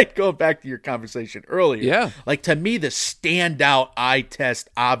bride, going back to your conversation earlier. Yeah. Like, to me, the standout eye test,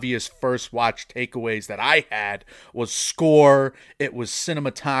 obvious first watch takeaways that I had was score, it was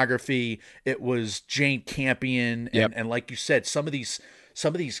cinematography, it was Jane Campion, and like you said, some of these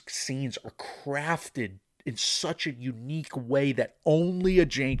scenes are crafted in such a unique way that only a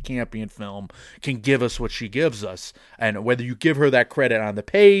Jane Campion film can give us what she gives us. And whether you give her that credit on the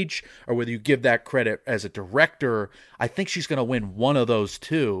page or whether you give that credit as a director, I think she's going to win one of those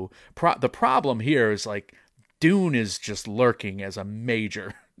two. The problem here is, like, Dune is just lurking as a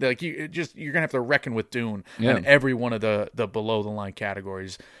major. Like, you're gonna have to reckon with Dune in every one of the below the line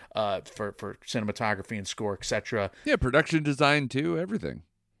categories for cinematography and score, etc. Yeah, production design too, everything.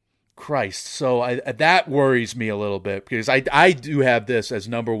 Christ. So that worries me a little bit, because I do have this as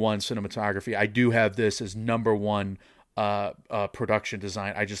number 1 cinematography. I do have this as number 1 production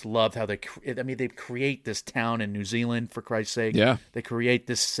design. I just love how they create this town in New Zealand, for Christ's sake. Yeah. They create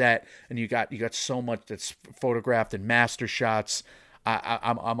this set, and you got so much that's photographed in master shots.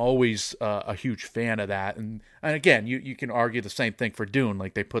 I'm always a huge fan of that, and again, you can argue the same thing for Dune.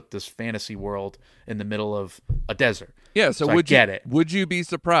 Like, they put this fantasy world in the middle of a desert. Yeah, so would you be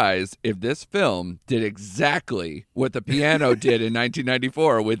surprised if this film did exactly what The Piano did in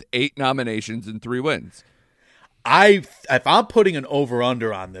 1994 with 8 nominations and 3 wins? If I'm putting an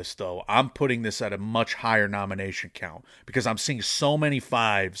over-under on this, though, I'm putting this at a much higher nomination count, because I'm seeing so many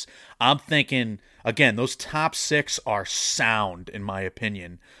 5s. I'm thinking, again, those top 6 are sound, in my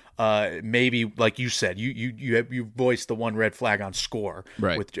opinion. Maybe, like you said, you voiced the one red flag on score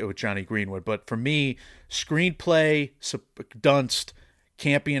with Johnny Greenwood. But for me, screenplay, Dunst,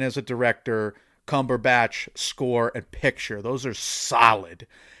 Campion as a director, Cumberbatch, score, and picture. Those are solid.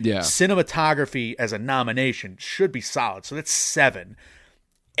 Yeah. Cinematography as a nomination should be solid. So that's 7.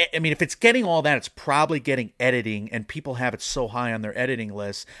 I mean, if it's getting all that, it's probably getting editing, and people have it so high on their editing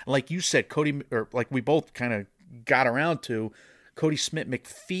list. Like you said, like we both kind of got around to, Cody Smith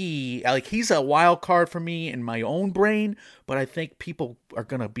McPhee, like he's a wild card for me in my own brain, but I think people are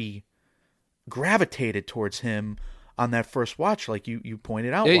going to be gravitated towards him on that first watch, like you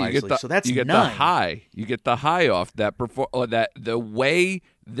pointed out wisely. So that's 9. You get the high. You get the high off that that the way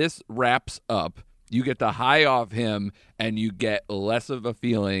this wraps up. You get the high off him, and you get less of a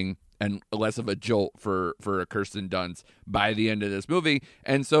feeling and less of a jolt for a Kirsten Dunst by the end of this movie.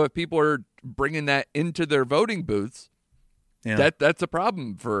 And so if people are bringing that into their voting booths, that's a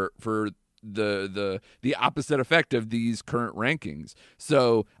problem for the opposite effect of these current rankings.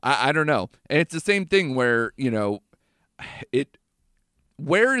 So I don't know. And it's the same thing where,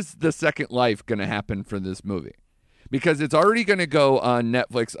 where is the second life going to happen for this movie? Because it's already going to go on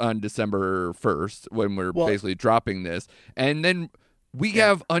Netflix on December 1st when we're basically dropping this. And then we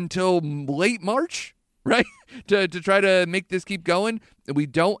have until late March, right, to try to make this keep going. We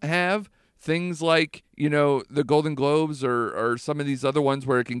don't have things like, the Golden Globes or some of these other ones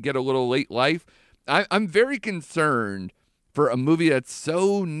where it can get a little late life. I'm very concerned for a movie that's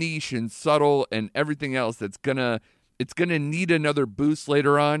so niche and subtle and everything else that's it's gonna need another boost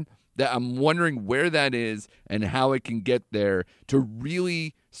later on. That I'm wondering where that is and how it can get there to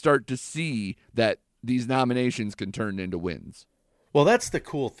really start to see that these nominations can turn into wins. Well, that's the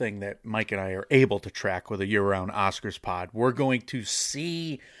cool thing that Mike and I are able to track with a year-round Oscars pod. We're going to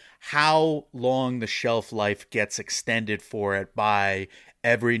see how long the shelf life gets extended for it by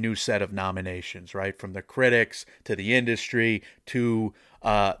every new set of nominations, right? From the critics to the industry to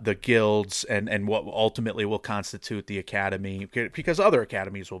the guilds and what ultimately will constitute the Academy, because other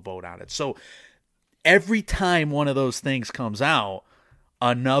academies will vote on it. So every time one of those things comes out,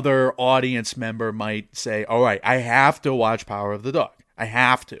 another audience member might say, all right, I have to watch Power of the Dog. I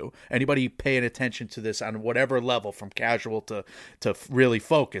have to. Anybody paying attention to this on whatever level, from casual to really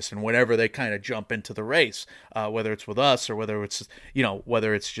focus, and whatever they kind of jump into the race, whether it's with us or whether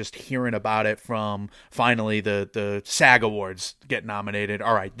it's just hearing about it from finally the SAG Awards get nominated.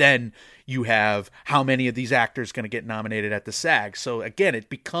 All right, then you have how many of these actors going to get nominated at the SAG. So again,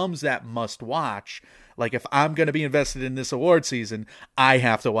 it becomes that must watch. Like, if I'm going to be invested in this award season, I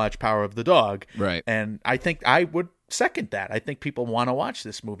have to watch Power of the Dog. Right. And I think I would second that. I think people want to watch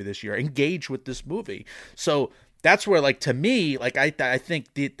this movie this year, engage with this movie. So that's where, like, to me, like, I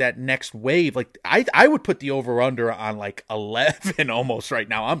think that next wave, like, I would put the over-under on, like, 11 almost right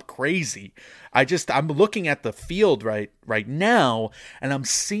now. I'm crazy. I'm looking at the field right now, and I'm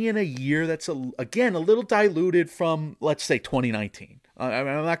seeing a year that's, again, a little diluted from, let's say, 2019.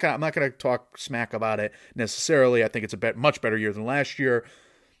 I'm not gonna talk smack about it necessarily. I think it's a much better year than last year.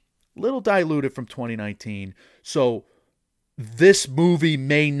 Little diluted from 2019. So this movie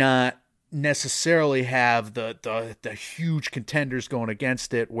may not necessarily have the huge contenders going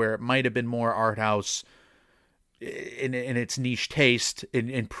against it, where it might have been more art house in its niche taste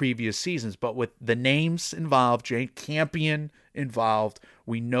in previous seasons. But with the names involved, Jane Campion involved,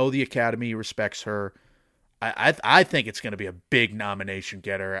 we know the Academy respects her. I think it's going to be a big nomination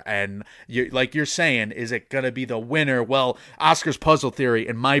getter. And like you're saying, is it going to be the winner? Well, Oscar's Puzzle Theory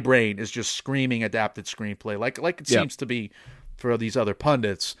in my brain is just screaming adapted screenplay, like it seems to be for these other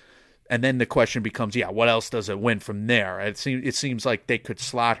pundits. And then the question becomes, what else does it win from there? It seems like they could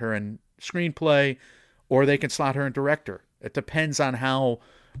slot her in screenplay, or they can slot her in director. It depends on how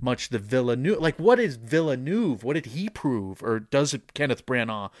much the Villeneuve, like, what is Villeneuve? What did he prove? Or does Kenneth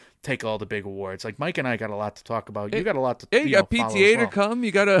Branagh take all the big awards? Like, Mike and I got a lot to talk about. You got a lot to you got PTA to come.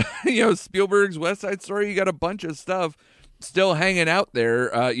 You got Spielberg's West Side Story. You got a bunch of stuff still hanging out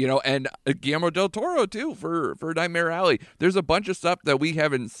there, and Guillermo del Toro too for Nightmare Alley. There's a bunch of stuff that we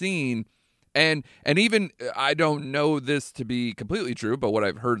haven't seen, and even I don't know this to be completely true, but what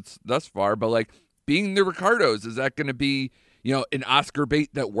I've heard thus far, but like Being the Ricardos, is that going to be an Oscar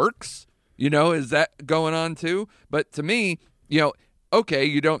bait that works? Is that going on too? But to me, okay,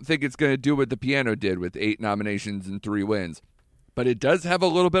 you don't think it's going to do what The Piano did with 8 nominations and 3 wins, but it does have a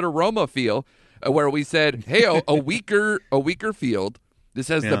little bit of Roma feel, where we said, hey, a weaker field. This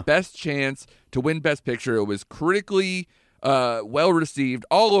has the best chance to win Best Picture. It was critically well received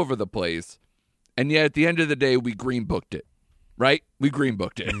all over the place, and yet at the end of the day, we green booked it. Right? We green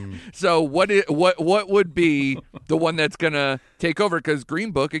booked it. So what would be the one that's going to take over? Because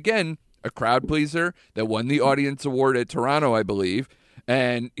Green Book, again, a crowd pleaser that won the Audience Award at Toronto, I believe.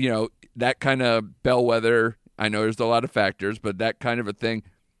 And, that kind of bellwether, I know there's a lot of factors, but that kind of a thing.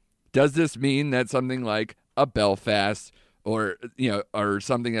 Does this mean that something like a Belfast or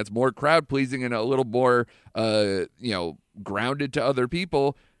something that's more crowd pleasing and a little more grounded to other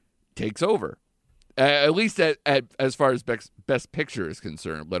people takes over? At least at as far as best picture is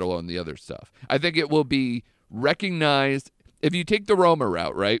concerned, let alone the other stuff. I think it will be recognized if you take the Roma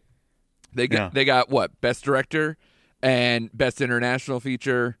route, right? They got what? Best director and best international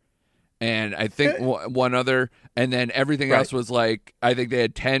feature, and I think one other, and then everything else was like, I think they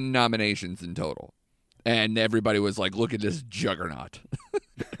had 10 nominations in total, and everybody was like, "Look at this juggernaut,"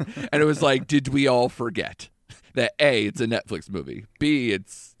 and it was like, did we all forget that A, it's a Netflix movie, B,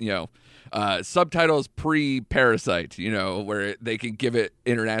 it's subtitles pre-Parasite, where they can give it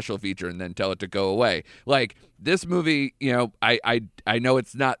international feature and then tell it to go away. Like this movie, I know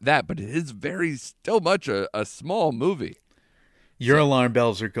it's not that, but it is very still much a small movie. Your alarm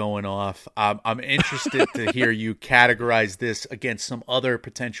bells are going off. I'm interested to hear you categorize this against some other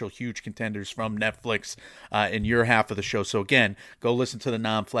potential huge contenders from Netflix in your half of the show. So again, go listen to the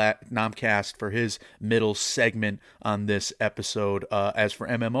Nomcast for his middle segment on this episode. As for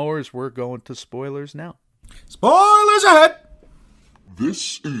MMOers, we're going to spoilers now. Spoilers ahead!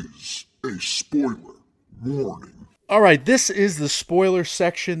 This is a spoiler warning. All right, this is the spoiler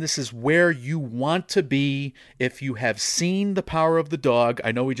section. This is where you want to be if you have seen The Power of the Dog.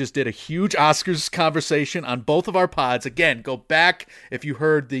 I know we just did a huge Oscars conversation on both of our pods. Again, go back. If you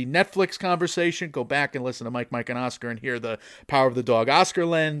heard the Netflix conversation, go back and listen to Mike, and Oscar and hear the Power of the Dog Oscar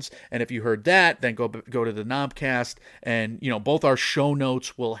lens. And if you heard that, then go to the Nomcast. And, both our show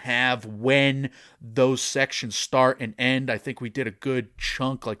notes will have when those sections start and end. I think we did a good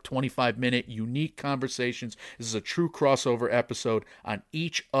chunk, like 25-minute unique conversations. This is a true crossover episode on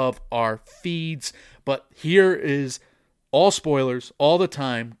each of our feeds, but here is all spoilers all the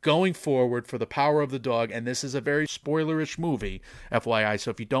time going forward for The Power of the Dog, and this is a very spoilerish movie, FYI,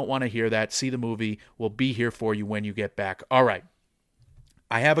 so if you don't want to hear that, see the movie. We'll be here for you when you get back. All right,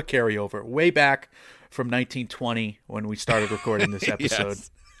 I have a carryover way back from 1920 when we started recording this episode.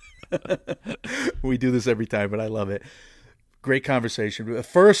 We do this every time, but I love it. Great conversation. The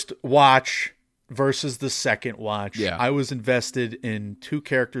first watch versus the second watch. Yeah. I was invested in two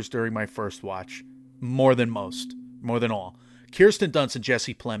characters during my first watch, more than all. Kirsten Dunst and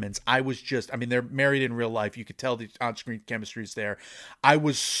Jesse Plemons. They're married in real life. You could tell the on-screen chemistry is there. I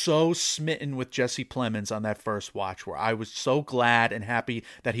was so smitten with Jesse Plemons on that first watch, where I was so glad and happy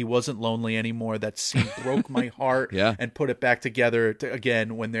that he wasn't lonely anymore. That scene broke my heart and put it back together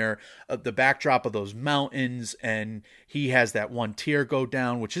again when they're the backdrop of those mountains and he has that one tear go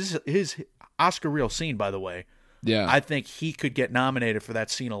down, which is his Oscar reel scene, by the way. Yeah. I think he could get nominated for that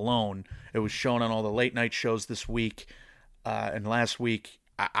scene alone. It was shown on all the late night shows this week and last week.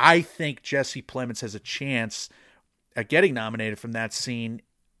 I think Jesse Plemons has a chance at getting nominated from that scene,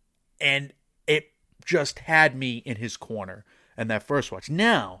 and it just had me in his corner in that first watch.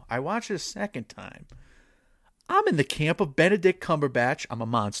 Now, I watched it a second time. I'm in the camp of Benedict Cumberbatch. I'm a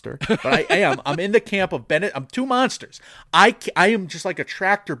monster, but I am. I'm in the camp of Benedict. I'm two monsters. I am just like a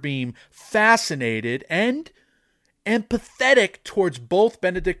tractor beam, fascinated and empathetic towards both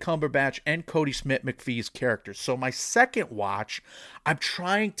Benedict Cumberbatch and Cody Smith-McPhee's characters. So my second watch, I'm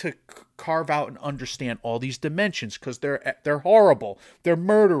trying to carve out and understand all these dimensions because they're horrible. They're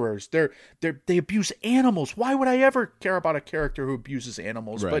murderers. They abuse animals. Why would I ever care about a character who abuses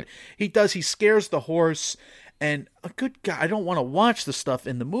animals? Right. But he does. He scares the horse. And a good guy, I don't want to watch the stuff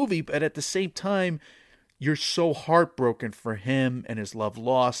in the movie, but at the same time, you're so heartbroken for him and his love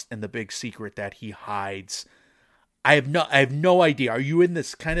lost and the big secret that he hides. I have no idea. Are you in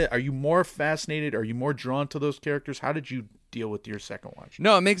this are you more fascinated? Are you more drawn to those characters? How did you deal with your second watch?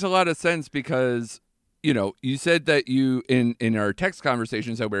 No, it makes a lot of sense because, you said that you, in our text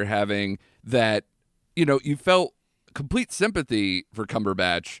conversations that we were having, that, you felt complete sympathy for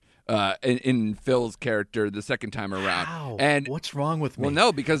Cumberbatch in Phil's character the second time around. Wow. And what's wrong with me? Well,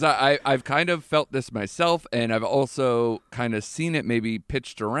 no, because I've kind of felt this myself, and I've also kind of seen it maybe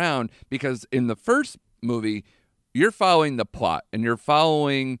pitched around, because in the first movie, you're following the plot, and you're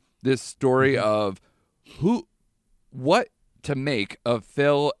following this story of what to make of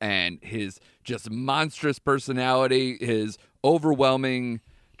Phil and his just monstrous personality, his overwhelming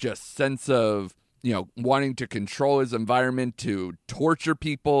just sense of, wanting to control his environment, to torture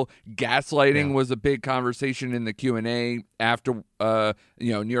people. Gaslighting was a big conversation in the Q&A after, New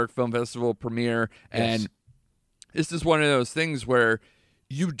York Film Festival premiere. Yes. And this is one of those things where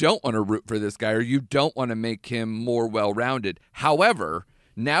you don't want to root for this guy, or you don't want to make him more well-rounded. However,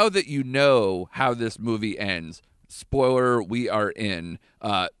 now that you know how this movie ends, spoiler, we are in,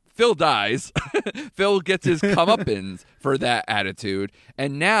 Phil dies. Phil gets his comeuppance for that attitude.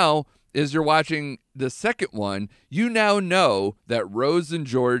 And now, as you're watching the second one, you now know that Rose and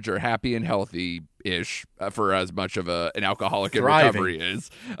George are happy and healthy-ish for as much of an alcoholic in recovery is.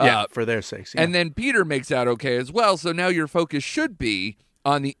 For their sakes. Yeah. And then Peter makes out okay as well. So now your focus should be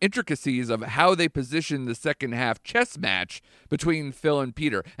on the intricacies of how they position the second half chess match between Phil and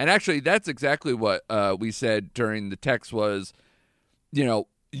Peter. And actually, that's exactly what we said during the text was,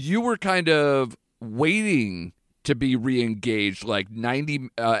 you were kind of waiting to be re-engaged like 90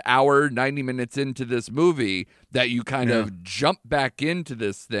 minutes into this movie, that you kind of jump back into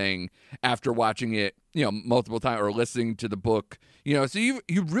this thing after watching it, multiple times or listening to the book, so you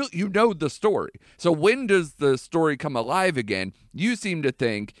really know the story. So when does the story come alive again? You seem to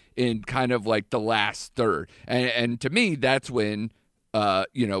think in kind of like the last third. And to me, that's when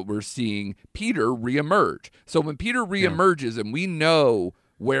we're seeing Peter reemerge. So when Peter reemerges and we know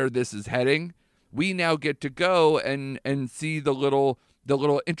where this is heading, we now get to go and see the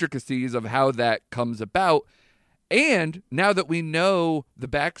little intricacies of how that comes about. And now that we know the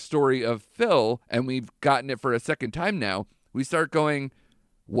backstory of Phil and we've gotten it for a second time now, we start going,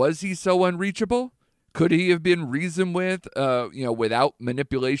 was he so unreachable? Could he have been reasoned with, without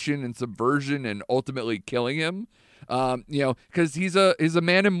manipulation and subversion and ultimately killing him? Because he's a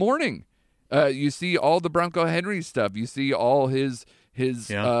man in mourning. You see all the Bronco Henry stuff. You see all his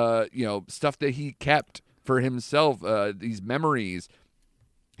stuff that he kept for himself, these memories,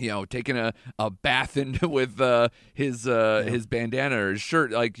 taking a bath with his bandana or his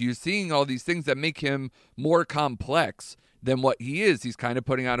shirt. Like, you're seeing all these things that make him more complex than what he is. He's kind of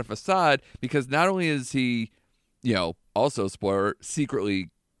putting on a facade because not only is he, also, spoiler,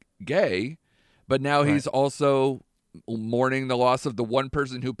 secretly gay, but now he's also mourning the loss of the one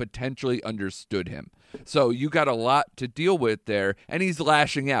person who potentially understood him. So you got a lot to deal with there, and he's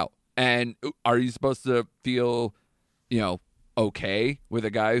lashing out. And are you supposed to feel, okay with a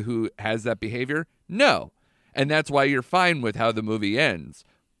guy who has that behavior? No. And that's why you're fine with how the movie ends.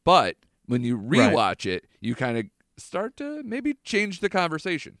 But when you rewatch it, you kind of start to maybe change the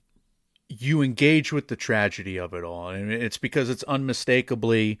conversation. You engage with the tragedy of it all. And it's because it's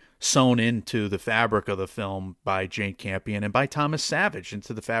unmistakably sewn into the fabric of the film by Jane Campion and by Thomas Savage,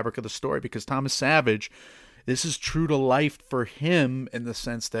 into the fabric of the story, because Thomas Savage, this is true to life for him in the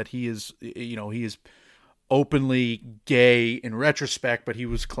sense that he is openly gay in retrospect, but he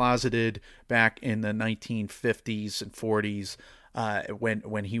was closeted back in the 1950s and 40s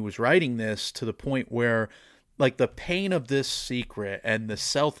when he was writing this, to the point where, like, the pain of this secret and the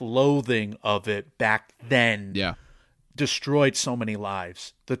self-loathing of it back then destroyed so many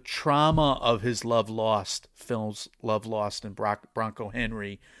lives. The trauma of his Phil's Love Lost and Bronco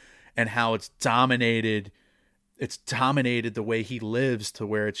Henry, and how it's dominated the way he lives, to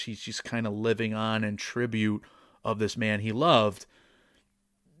where he's just kind of living on in tribute of this man he loved.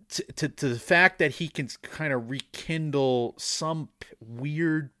 To the fact that he can kind of rekindle some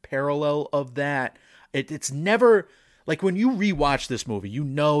weird parallel of that. It's never, like, when you rewatch this movie,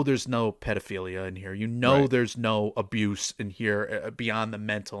 there's no pedophilia in here. There's no abuse in here beyond the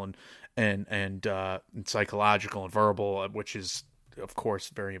mental and psychological and verbal, which is, of course,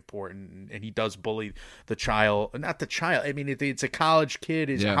 very important. And he does bully the child. Not the child. I mean, it's a college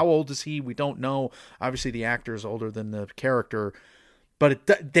kid. How old is he? We don't know. Obviously, the actor is older than the character. But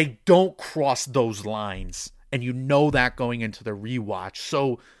they don't cross those lines. And that going into the rewatch.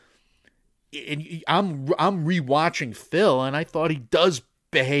 So... And I'm rewatching Phil, and I thought he does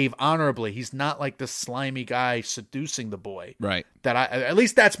behave honorably. He's not like the slimy guy seducing the boy. Right. At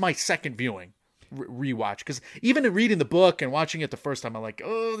least that's my second viewing rewatch. Because even in reading the book and watching it the first time, I'm like,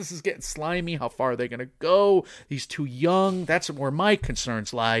 oh, this is getting slimy. How far are they going to go? He's too young. That's where my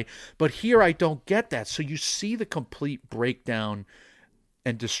concerns lie. But here I don't get that. So you see the complete breakdown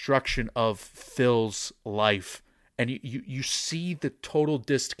and destruction of Phil's life. And you see the total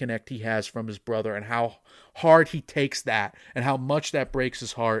disconnect he has from his brother, and how hard he takes that, and how much that breaks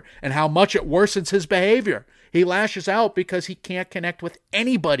his heart, and how much it worsens his behavior. He lashes out because he can't connect with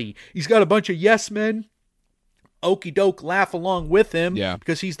anybody. He's got a bunch of yes men, okey doke, laugh along with him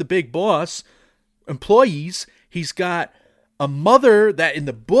because he's the big boss. Employees. He's got a mother that in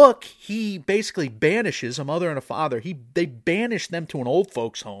the book he basically banishes, a mother and a father. They banish them to an old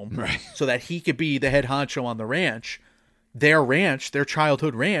folks home so that he could be the head honcho on the ranch, their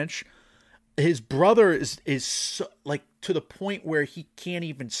childhood ranch. His brother is so, like, to the point where he can't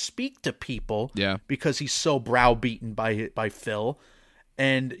even speak to people because he's so browbeaten by Phil.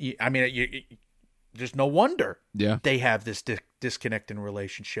 And I mean, there's no wonder they have this disconnect in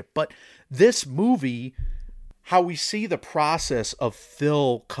relationship. But this movie how we see the process of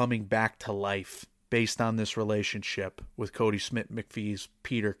Phil coming back to life based on this relationship with Cody Smith-McPhee's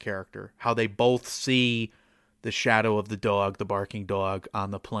Peter character, how they both see the shadow of the dog, the barking dog,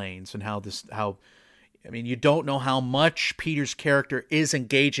 on the plains, and how you don't know how much Peter's character is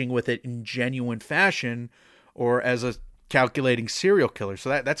engaging with it in genuine fashion or as a calculating serial killer.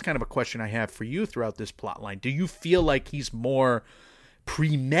 So that's kind of a question I have for you throughout this plot line. Do you feel like he's more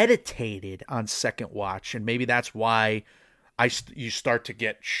premeditated on second watch, and maybe that's why you start to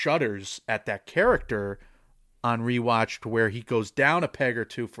get shudders at that character on rewatch, to where he goes down a peg or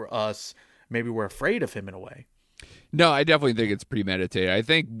two for us? Maybe we're afraid of him in a way. No, I definitely think it's premeditated. I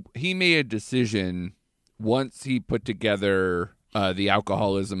think he made a decision once he put together the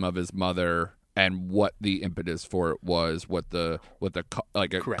alcoholism of his mother and what the impetus for it was, what the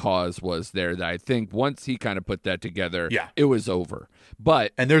cause was there, that I think once he kind of put that together, it was over.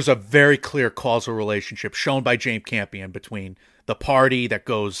 And there's a very clear causal relationship shown by Jane Campion between the party that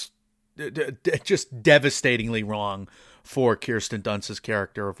goes just devastatingly wrong for Kirsten Dunst's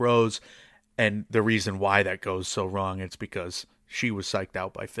character of Rose, and the reason why that goes so wrong, it's because she was psyched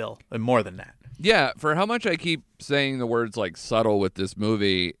out by Phil, and more than that. Yeah, for how much I keep saying the words like subtle with this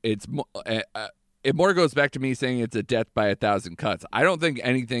movie, it more goes back to me saying it's a death by 1,000 cuts. I don't think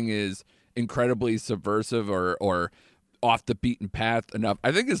anything is incredibly subversive or off the beaten path enough.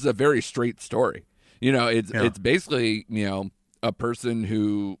 I think this is a very straight story. It's basically, a person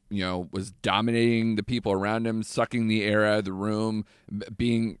who, was dominating the people around him, sucking the air out of the room,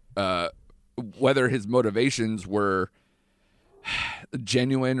 being whether his motivations were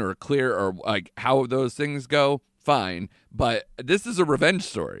genuine or clear or like how those things go, fine. But this is a revenge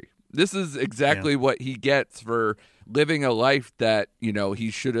story. This is exactly what he gets for living a life that, he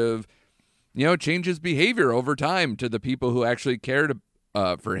should have, changed his behavior over time to the people who actually cared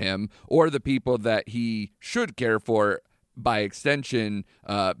for him, or the people that he should care for, by extension,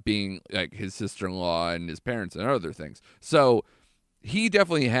 being like his sister-in-law and his parents and other things. So he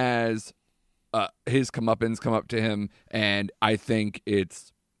definitely has his comeuppance come up to him, and I think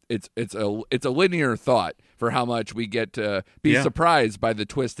it's a linear thought for how much we get to be surprised by the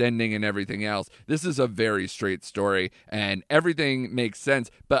twist ending and everything else. This is a very straight story, and everything makes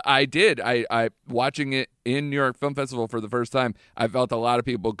sense. But I watching it in New York Film Festival for the first time, I felt a lot of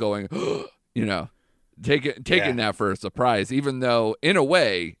people going, taking that for a surprise, even though in a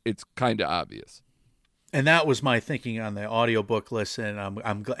way it's kind of obvious. And that was my thinking on the audiobook listen.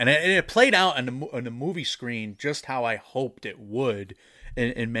 I'm glad, and it played out on the movie screen just how I hoped it would,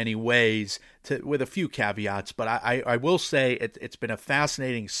 in many ways, with a few caveats. But I will say it's been a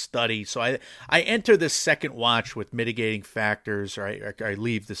fascinating study. So I enter this second watch with mitigating factors, or I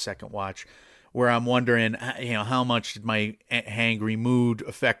leave the second watch where I'm wondering, how much did my hangry mood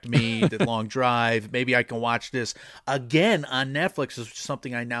affect me, the long drive? Maybe I can watch this again on Netflix. Is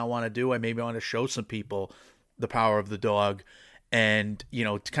something I now want to do. I maybe want to show some people The Power of the Dog, and,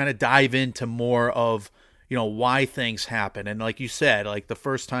 to kind of dive into more of, why things happen. And like you said, like the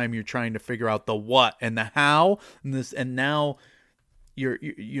first time you're trying to figure out the what and the how, and now you're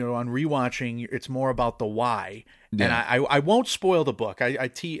on rewatching, it's more about the why. Yeah. And I won't spoil the book. I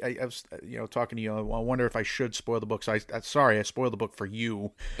was talking to you. I wonder if I should spoil the book. So sorry, I spoiled the book for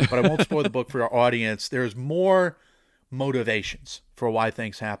you, but I won't spoil the book for our audience. There's more motivations for why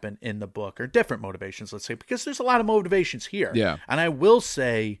things happen in the book, or different motivations, let's say, because there's a lot of motivations here. Yeah. And I will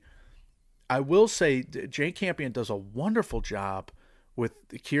say Jane Campion does a wonderful job with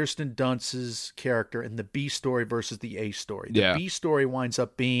Kirsten Dunst's character in the B story versus the A story. The B story winds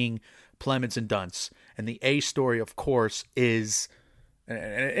up being Plemons and Dunst, and the A story, of course, is, and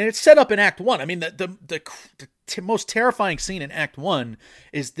it's set up in Act 1. I mean, the most terrifying scene in Act 1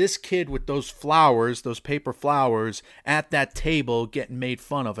 is this kid with those flowers, those paper flowers, at that table getting made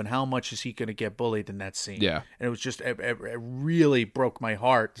fun of, and how much is he going to get bullied in that scene? Yeah. And it was just, it really broke my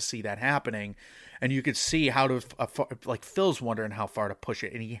heart to see that happening. And you could see how to, like, Phil's wondering how far to push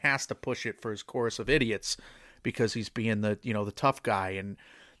it, and he has to push it for his chorus of idiots because he's being the tough guy,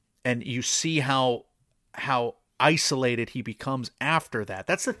 and you see how isolated he becomes after that.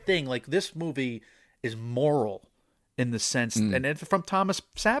 That's the thing. Like, this movie is moral in the sense, and it's from Thomas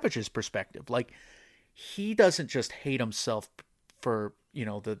Savage's perspective. Like, he doesn't just hate himself for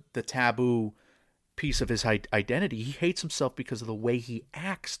the taboo piece of his identity. He hates himself because of the way he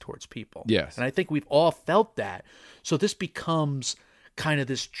acts towards people. Yes. And I think we've all felt that. So this becomes kind of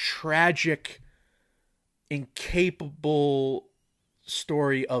this tragic, incapable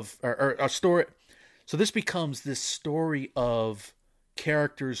story of, or a story. So this becomes this story of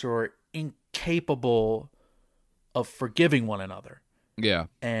characters who are incapable of forgiving one another. Yeah.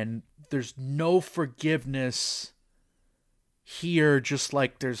 And there's no forgiveness here, just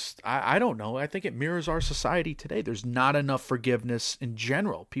like there's, I don't know, I think it mirrors our society today. There's not enough forgiveness in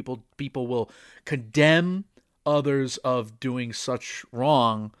general. People will condemn others of doing such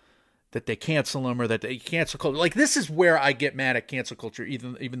wrong that they cancel them, or that they cancel culture. Like, this is where I get mad at cancel culture,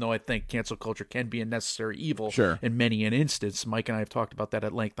 even though I think cancel culture can be a necessary evil in many an instance. Mike and I have talked about that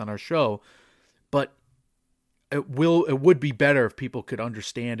at length on our show. But it would be better if people could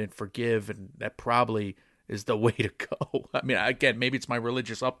understand and forgive, and that probably is the way to go. I mean, again, maybe it's my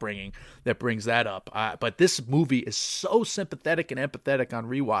religious upbringing that brings that up. But this movie is so sympathetic and empathetic on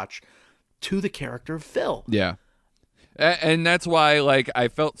rewatch to the character of Phil. Yeah. And that's why, like, I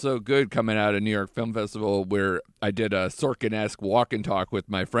felt so good coming out of New York Film Festival, where I did a Sorkin-esque walk and talk with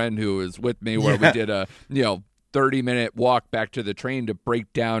my friend who was with me, where we did a 30-minute walk back to the train to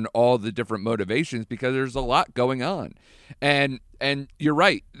break down all the different motivations, because there's a lot going on. And you're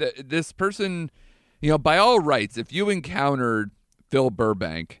right. This person, by all rights, if you encountered Phil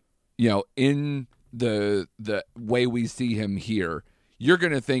Burbank, in the way we see him here, you're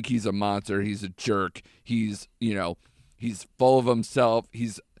going to think he's a monster, he's a jerk, he's full of himself.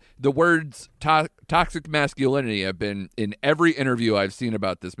 The words toxic masculinity have been in every interview I've seen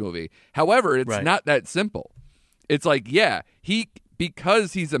about this movie. However, it's not that simple. It's like,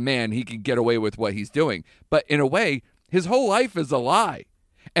 because he's a man, he can get away with what he's doing. But in a way, his whole life is a lie.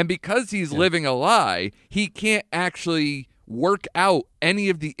 And because he's living a lie, he can't actually work out any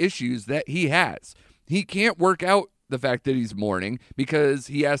of the issues that he has. He can't work out the fact that he's mourning, because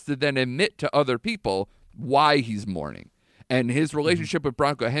he has to then admit to other people why he's mourning. And his relationship with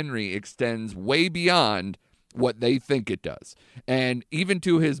Bronco Henry extends way beyond what they think it does. And even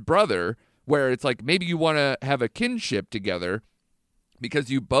to his brother, where it's like, maybe you want to have a kinship together because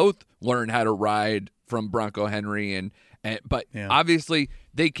you both learn how to ride from Bronco Henry, but obviously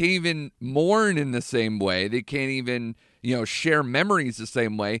they can't even mourn in the same way. They can't even, share memories the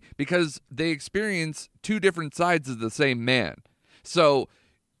same way, because they experience two different sides of the same man. So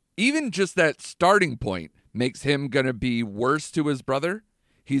even just that starting point makes him going to be worse to his brother.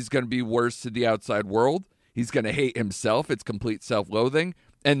 He's going to be worse to the outside world. He's going to hate himself. It's complete self-loathing.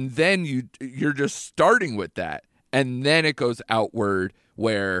 And then you're just starting with that. And then it goes outward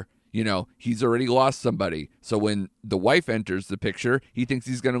where, he's already lost somebody. So when the wife enters the picture, he thinks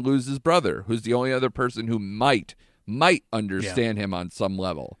he's going to lose his brother, who's the only other person who might understand him on some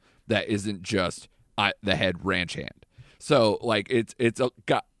level that isn't just the head ranch hand. So, like, it's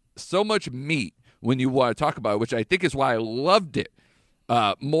got so much meat when you want to talk about it, which I think is why I loved it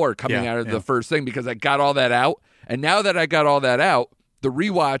more coming out of the first thing, because I got all that out. And now that I got all that out, the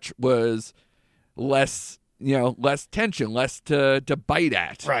rewatch was less tension, less to bite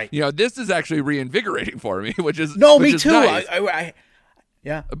at. Right. This is actually reinvigorating for me, which is me too. Nice. I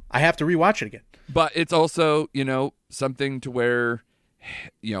have to rewatch it again. But it's also, something to where,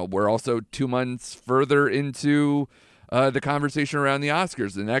 we're also 2 months further into the conversation around the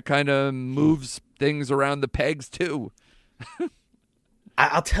Oscars, and that kind of moves things around the pegs too.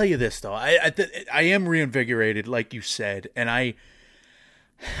 I'll tell you this though, I am reinvigorated, like you said, and I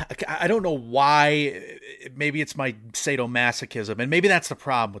don't know why. Maybe it's my sadomasochism, and maybe that's the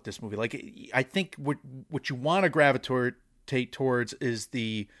problem with this movie. Like, I think what you want to gravitate towards is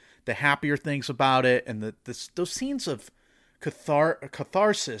the happier things about it, and those scenes of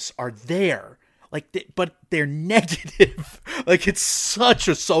catharsis are there. But they're negative. Like, it's such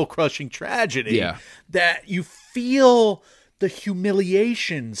a soul-crushing tragedy that you feel the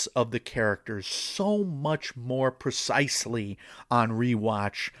humiliations of the characters so much more precisely on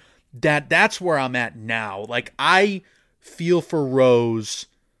rewatch. That's where I'm at now. Like, I feel for Rose.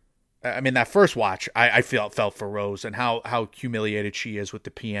 I mean, that first watch, I felt for Rose and how humiliated she is with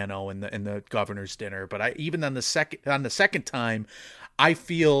the piano and the governor's dinner. But even on the second time, I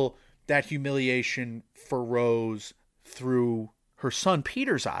feel that humiliation for Rose through her son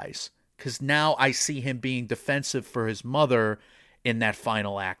Peter's eyes, because now I see him being defensive for his mother in that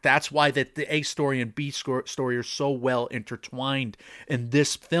final act. That's why the A story and B story are so well intertwined in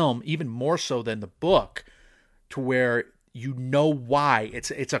this film, even more so than the book, to where why.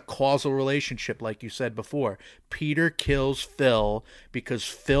 It's a causal relationship, like you said before. Peter kills Phil because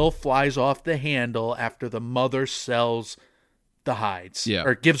Phil flies off the handle after the mother sells the hides,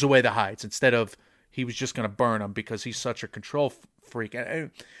 or gives away the hides, instead of he was just going to burn them because he's such a control freak.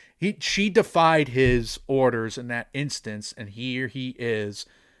 She defied his orders in that instance, and here he is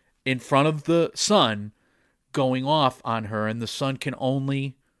in front of the son going off on her, and the son can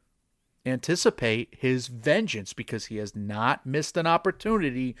only anticipate his vengeance because he has not missed an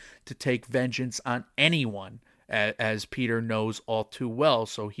opportunity to take vengeance on anyone. as Peter knows all too well.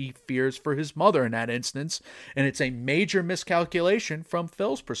 So he fears for his mother in that instance, and it's a major miscalculation from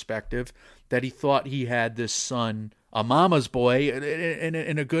Phil's perspective that he thought he had this son, a mama's boy,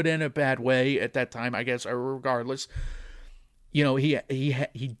 in a good and a bad way at that time, I guess, or regardless. You know,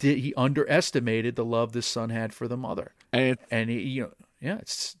 he underestimated the love this son had for the mother, and he,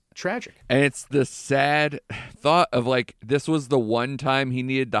 it's tragic. And it's the sad thought of, like, this was the one time he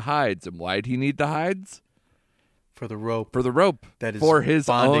needed the hides. And why did he need the hides? For the rope. For the rope. That is for his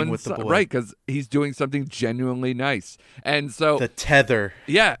bonding own with the boy. Right, because he's doing something genuinely nice. And so the tether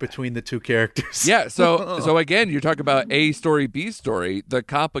between the two characters. Yeah, so again, you're talking about A story, B story, the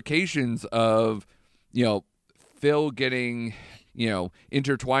complications of, Phil getting,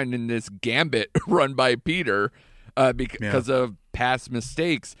 intertwined in this gambit run by Peter because of past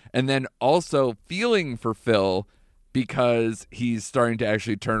mistakes, and then also feeling for Phil because he's starting to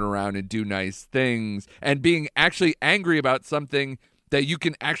actually turn around and do nice things, and being actually angry about something that you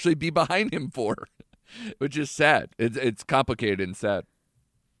can actually be behind him for, which is sad. It's complicated and sad.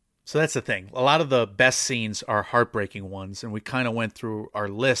 So that's the thing. A lot of the best scenes are heartbreaking ones, and we kind of went through our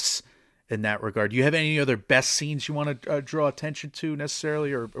lists in that regard. Do you have any other best scenes you want to draw attention to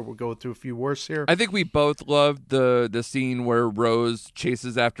necessarily, or we'll go through a few worse here? I think we both loved the scene where Rose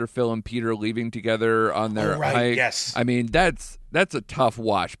chases after Phil and Peter leaving together on their hike. Yes. I mean, that's a tough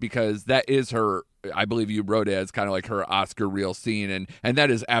watch because that is her, I believe you wrote it as kind of like her Oscar reel scene, and that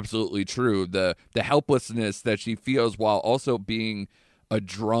is absolutely true. The helplessness that she feels while also being a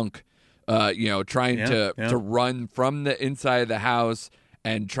drunk, trying to run from the inside of the house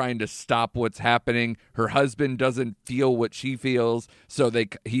and trying to stop what's happening. Her husband doesn't feel what she feels, so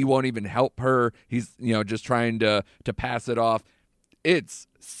he won't even help her. He's just trying to pass it off. It's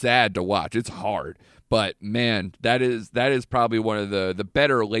sad to watch. It's hard, but man, that is probably one of the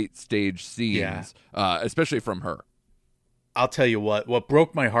better late stage scenes, especially from her. I'll tell you what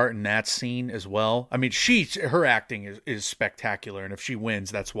broke my heart in that scene as well. I mean, her acting is spectacular, and if she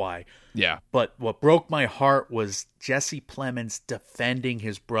wins, that's why. Yeah. But what broke my heart was Jesse Plemons defending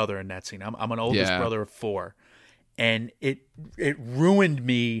his brother in that scene. I'm an oldest brother of 4, and it ruined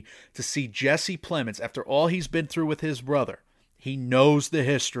me to see Jesse Plemons, after all he's been through with his brother. He knows the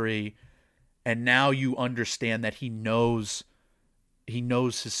history, and now you understand that he knows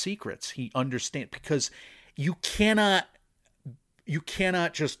his secrets. He understands, because you cannot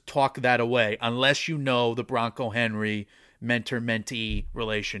just talk that away unless you know the Bronco Henry mentor-mentee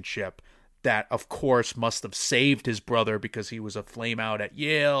relationship that, of course, must have saved his brother because he was a flame out at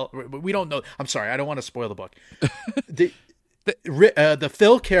Yale. We don't know. I'm sorry. I don't want to spoil the book. The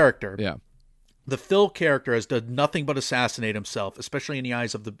Phil character. Yeah. The Phil character has done nothing but assassinate himself, especially in the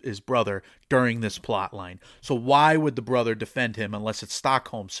eyes of his brother, during this plot line. So why would the brother defend him unless it's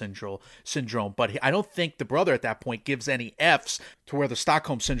Stockholm syndrome? But I don't think the brother at that point gives any Fs to where the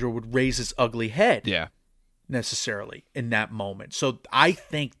Stockholm syndrome would raise its ugly head. Yeah. Necessarily in that moment. So I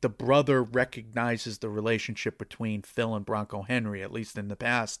think the brother recognizes the relationship between Phil and Bronco Henry, at least in the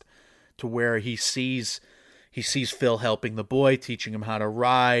past, to where he sees Phil helping the boy, teaching him how to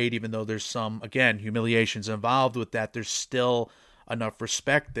ride, even though there's some, again, humiliations involved with that. There's still enough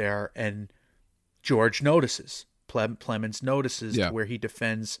respect there. And George notices, Plemons notices, to where he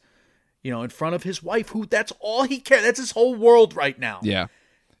defends, in front of his wife, who that's all he cares. That's his whole world right now. Yeah.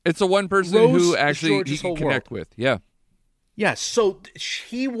 It's the one person who actually he can connect with. Yeah. Yeah, so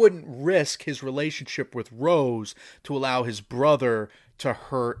he wouldn't risk his relationship with Rose to allow his brother to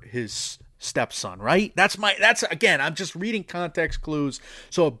hurt his stepson, right? That's again, I'm just reading context clues.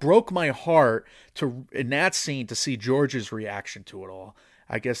 So it broke my heart in that scene to see George's reaction to it all.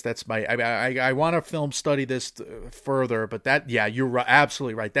 I guess that's I want to film study this further, but you're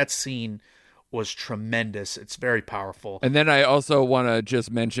absolutely right. That scene was tremendous. It's very powerful. And then I also want to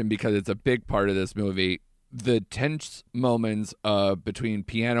just mention, because it's a big part of this movie, the tense moments between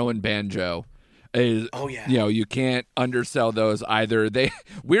piano and banjo is, you can't undersell those either. They,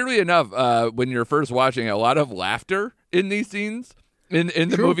 weirdly enough, when you're first watching, a lot of laughter in these scenes in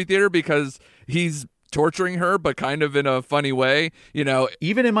the movie theater, because he's torturing her, but kind of in a funny way,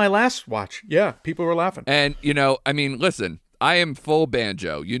 Even in my last watch, people were laughing. And, listen, I am full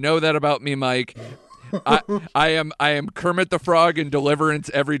banjo. You know that about me, Mike. I am Kermit the Frog in Deliverance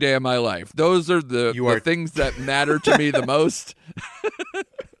every day of my life. Those are the things that matter to me the most.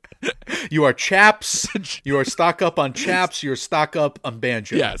 You are chaps. You are stock up on chaps. You're stock up on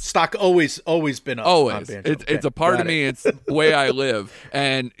banjo. Yes. Stock always been up on banjo. It's a part of me. It's the way I live.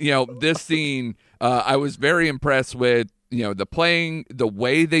 And, this scene, I was very impressed with, the playing, the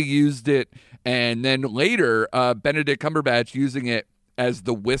way they used it. And then later, Benedict Cumberbatch using it as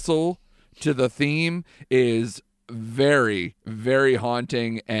the whistle to the theme is very, very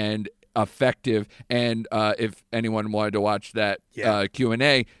haunting and effective. And if anyone wanted to watch that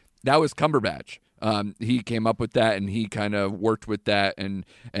Q&A, that was Cumberbatch. He came up with that, and he kind of worked with that, and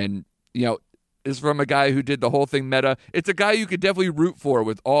is from a guy who did the whole thing meta. It's a guy you could definitely root for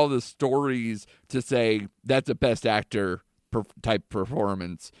with all the stories to say that's a best actor type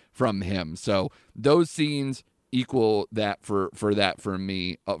performance from him. So those scenes equal that for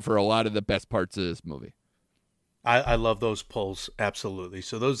me for a lot of the best parts of this movie. I love those pulls, absolutely.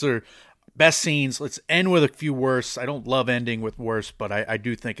 So those are best scenes. Let's end with a few worse. I don't love ending with worse, but I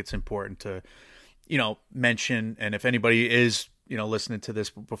do think it's important to, mention. And if anybody is, listening to this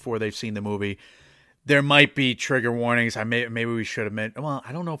before they've seen the movie, there might be trigger warnings. Maybe we should have mentioned. Well,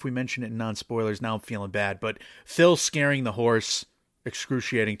 I don't know if we mentioned it in non-spoilers. Now I'm feeling bad. But Phil scaring the horse,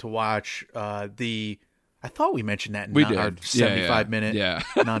 excruciating to watch. I thought we mentioned that in our 75-minute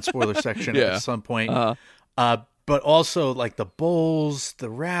non-spoiler section at some point. But also, like, the bulls, the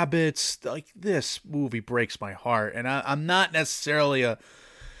rabbits, like, this movie breaks my heart. And I'm not necessarily a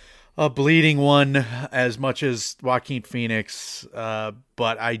bleeding one as much as Joaquin Phoenix,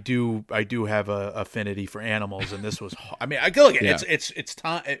 but I do have a affinity for animals, and this was. I mean, I go look at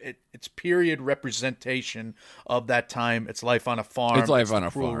it's period representation of that time. It's life on a farm. It's life on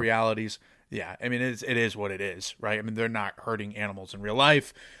a cruel farm. realities. Yeah, I mean, it is what it is, right? I mean, they're not hurting animals in real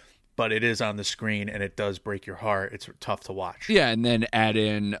life, but it is on the screen, and it does break your heart. It's tough to watch. Yeah, and then add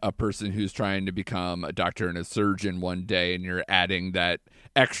in a person who's trying to become a doctor and a surgeon one day, and you're adding that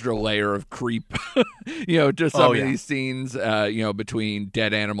extra layer of creep, to some of these scenes, between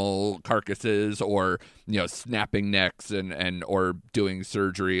dead animal carcasses or, snapping necks and or doing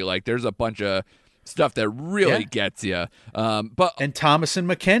surgery. Like, there's a bunch of stuff that really gets you. And Thomasin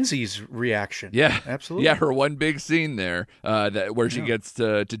McKenzie's reaction. Yeah, absolutely. Yeah, her one big scene there where she gets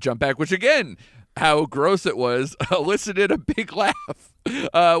to jump back, which again, how gross it was, elicited a big laugh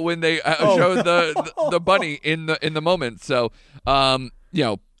when they showed the bunny in the moment. So, again,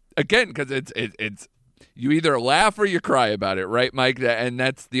 because it's you either laugh or you cry about it, right, Mike? And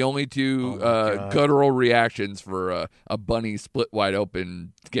that's the only two guttural reactions for a bunny split wide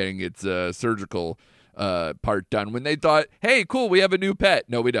open getting its surgical part done when they thought, hey, cool, we have a new pet.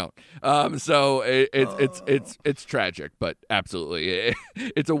 No, we don't. So it's tragic, but absolutely,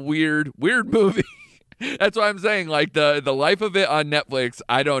 it's a weird movie. That's why I'm saying, like, the life of it on Netflix,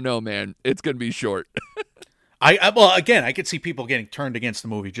 I don't know, man. It's gonna be short. I could see people getting turned against the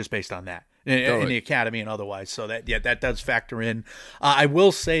movie just based on that. In the Academy and otherwise, so that does factor in. I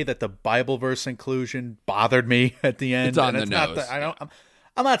will say that the Bible verse inclusion bothered me at the end. It's on the nose.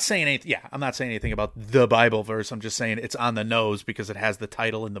 I'm not saying anything. Yeah, I'm not saying anything about the Bible verse. I'm just saying it's on the nose because it has the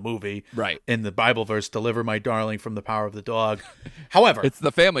title in the movie. Right. In the Bible verse, "Deliver my darling from the power of the dog." However, it's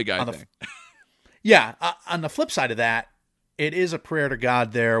the Family Guy thing. On the flip side of that, it is a prayer to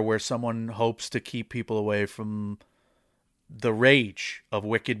God there, where someone hopes to keep people away from the rage of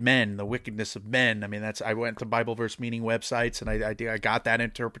wicked men, the wickedness of men. I mean, I went to Bible verse meaning websites, and I got that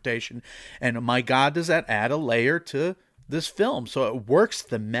interpretation. And my God, does that add a layer to this film? So it works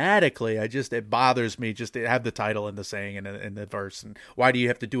thematically. It bothers me just to have the title and the saying in the verse. And why do you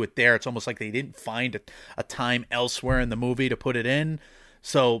have to do it there? It's almost like they didn't find a time elsewhere in the movie to put it in.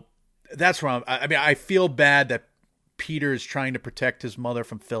 So that's wrong. I mean, I feel bad that Peter is trying to protect his mother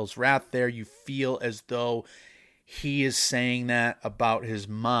from Phil's wrath there. You feel as though he is saying that about his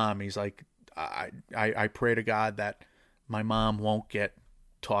mom. He's like, I pray to God that my mom won't get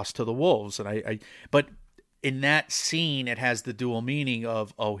tossed to the wolves. But in that scene, it has the dual meaning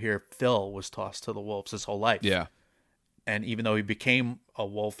of, here, Phil was tossed to the wolves his whole life. Yeah. And even though he became a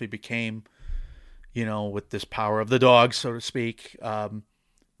wolf, he became, with this power of the dog, so to speak. I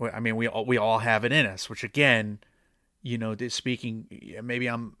mean, we all have it in us, which again, speaking, maybe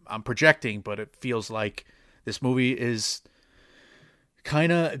I'm projecting, but it feels like this movie is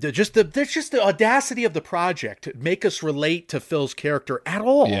kind of just the audacity of the project to make us relate to Phil's character at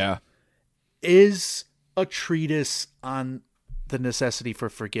all. Yeah, is a treatise on the necessity for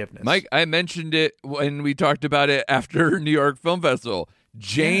forgiveness. Mike, I mentioned it when we talked about it after New York Film Festival.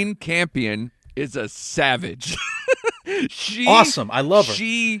 Jane Campion is a savage. Awesome. I love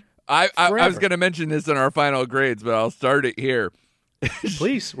her. I was going to mention this in our final grades, but I'll start it here.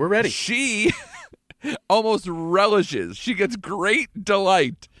 Please, we're ready. She almost relishes. She gets great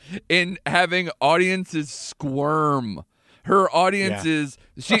delight in having audiences squirm. Her audiences,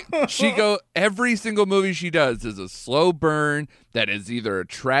 she go, every single movie she does is a slow burn that is either a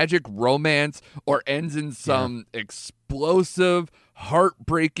tragic romance or ends in some explosive,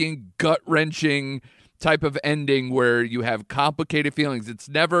 heartbreaking, gut-wrenching type of ending where you have complicated feelings. It's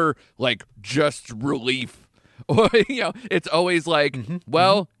never like just relief. Or, it's always like,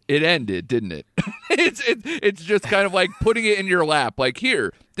 it ended, didn't it? It's just kind of like putting it in your lap. Like,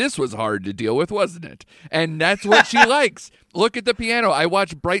 here, this was hard to deal with, wasn't it? And that's what she likes. Look at the piano. I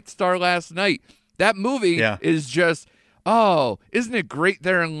watched Bright Star last night. That movie is just, oh, isn't it great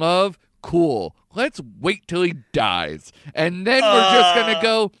they're in love? Cool. Let's wait till he dies. And then we're just going to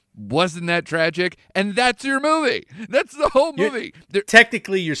go, wasn't that tragic? And that's your movie. That's the whole movie.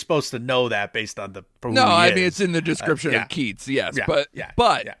 Technically, you're supposed to know that based on the who No, he I is. mean, it's in the description of Keats, yes. Yeah, But yeah.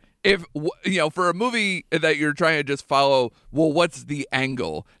 if, for a movie that you're trying to just follow, well, what's the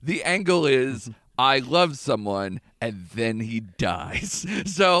angle? The angle is I love someone and then he dies.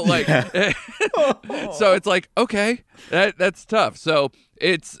 So, like, so it's like, okay, that's tough. So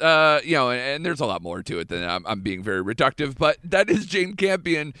it's, and there's a lot more to it than I'm being very reductive, but that is Jane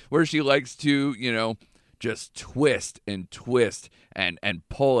Campion, where she likes to, just twist and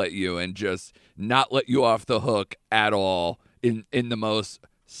pull at you and just not let you off the hook at all in the most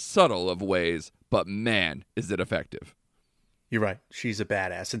subtle of ways. But man, is it effective. You're right. She's a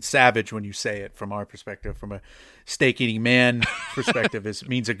badass and savage when you say it. From our perspective, from a steak-eating man perspective, it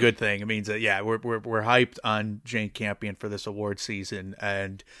means a good thing. It means that we're hyped on Jane Campion for this award season,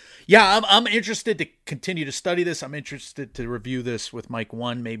 and I'm interested to continue to study this. I'm interested to review this with Mike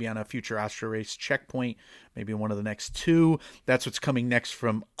One, maybe on a future Oscar race checkpoint, maybe one of the next two. That's what's coming next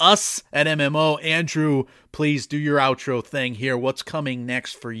from us at MMO. Andrew, please do your outro thing here. What's coming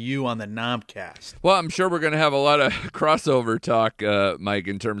next for you on the Nomcast? Well, I'm sure we're going to have a lot of crossover talk, Mike,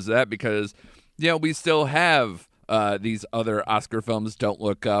 in terms of that, because we still have these other Oscar films, Don't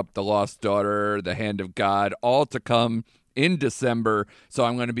Look Up, The Lost Daughter, The Hand of God, all to come in December. So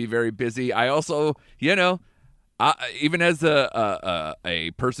I'm going to be very busy. I also, even as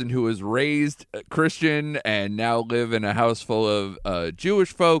a person who was raised Christian and now live in a house full of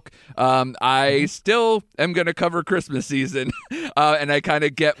Jewish folk, I still am going to cover Christmas season, and I kind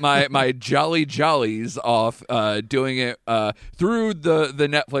of get my jolly jollies off doing it through the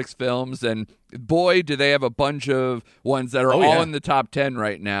Netflix films. And boy, do they have a bunch of ones that are all in the top 10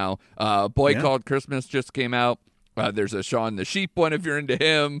 right now. Boy Called Christmas just came out. There's a Shaun the Sheep one if you're into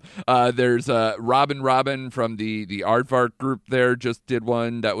him. There's Robin from the Aardvark group there just did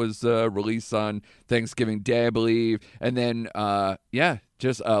one that was released on Thanksgiving Day, I believe. And then,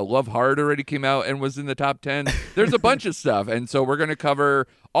 just Love Hard already came out and was in the top 10. There's a bunch of stuff. And so we're going to cover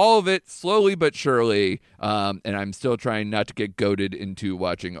all of it slowly but surely. And I'm still trying not to get goaded into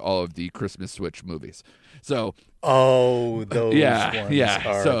watching all of the Christmas Switch movies. So, those ones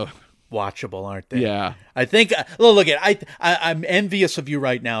are... So, watchable, aren't they? Yeah. I think. Look at I'm envious of you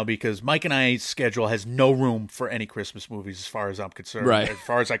right now because Mike and I's schedule has no room for any Christmas movies as far as I'm concerned. Right. As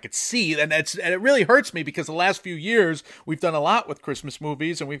far as I could see, and it really hurts me because the last few years we've done a lot with Christmas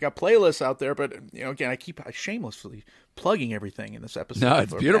movies and we've got playlists out there. But again, I keep shamelessly plugging everything in this episode. No,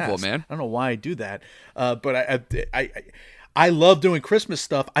 it's beautiful, man. I don't know why I do that, but I love doing Christmas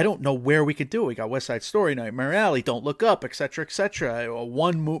stuff. I don't know where we could do it. We got West Side Story, Nightmare Alley, Don't Look Up, etc., etc.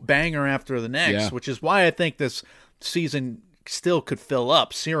 One banger after the next, which is why I think this season still could fill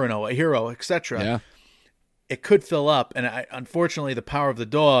up. Cyrano, A Hero, etc. Yeah. It could fill up, and unfortunately, The Power of the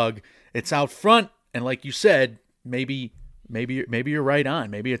Dog, it's out front, and like you said, maybe you're right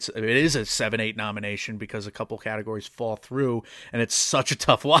on. Maybe it is a 7-8 nomination because a couple categories fall through, and it's such a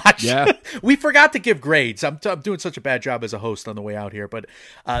tough watch. Yeah, we forgot to give grades. I'm doing such a bad job as a host on the way out here, but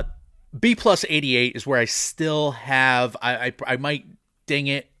B+ 88 is where I still have. I might ding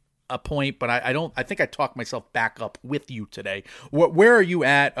it a point, but I don't. I think I talked myself back up with you today. Where are you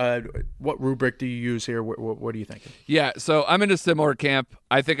at? What rubric do you use here? What are you thinking? Yeah, so I'm in a similar camp.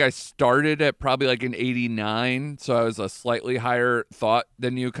 I think I started at probably like an 89, so I was a slightly higher thought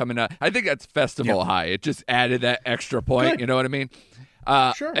than you coming out. I think that's festival high. It just added that extra point. Good. You know what I mean?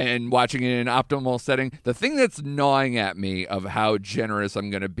 Sure. And watching it in an optimal setting. The thing that's gnawing at me of how generous I'm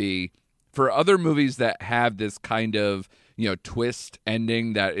going to be for other movies that have this kind of twist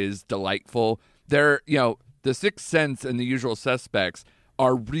ending that is delightful. They're, The Sixth Sense and The Usual Suspects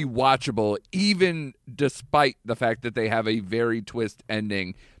are rewatchable even despite the fact that they have a very twist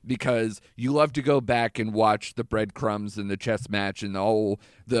ending, because you love to go back and watch the breadcrumbs and the chess match and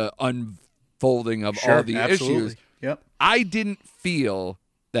the unfolding of all the issues. Yep. I didn't feel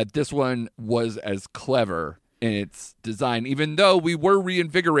that this one was as clever in its design, even though we were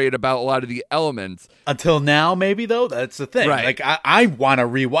reinvigorated about a lot of the elements. Until now, maybe, though? That's the thing. Right. Like, I want to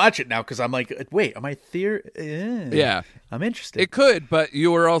rewatch it now because I'm like, wait, am I Yeah. I'm interested. It could, but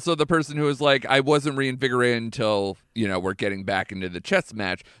you were also the person who was like, I wasn't reinvigorated until, we're getting back into the chess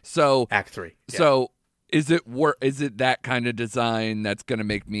match. So Act 3. Yeah. So is it that kind of design that's going to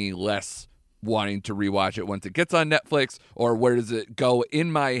make me less wanting to rewatch it once it gets on Netflix, or where does it go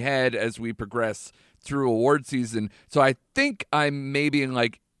in my head as we progress through award season? So I think I'm maybe in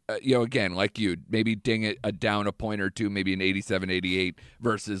like, again, like you, maybe ding it down a point or two, maybe an 87, 88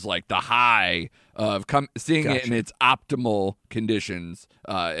 versus like the high of seeing it in its optimal conditions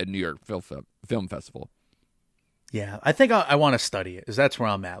at New York Film Festival. Yeah, I think I want to study it. That's where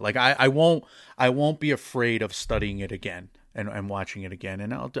I'm at. Like I won't be afraid of studying it again and watching it again,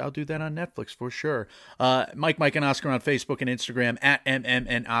 and I'll do that on Netflix for sure. Mike, and Oscar on Facebook and Instagram, at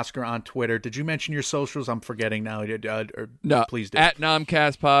and Oscar on Twitter. Did you mention your socials? I'm forgetting now. No, please do. At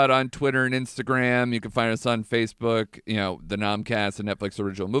NomcastPod on Twitter and Instagram. You can find us on Facebook. The Nomcast, a Netflix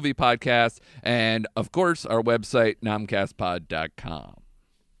original movie podcast, and of course our website nomcastpod.com.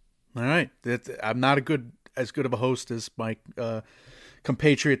 All right, I'm not as good of a host as Mike.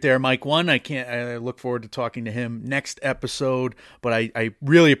 Compatriot there, Mike One. I look forward to talking to him next episode, but I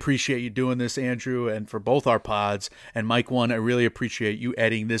really appreciate you doing this, Andrew, and for both our pods. And Mike One, I really appreciate you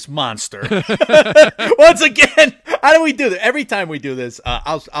editing this monster. Once again, how do we do that? Every time we do this,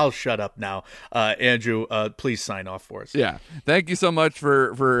 I'll shut up now. Andrew, please sign off for us. Yeah. Thank you so much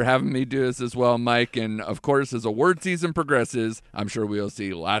for having me do this as well, Mike. And of course, as award season progresses, I'm sure we'll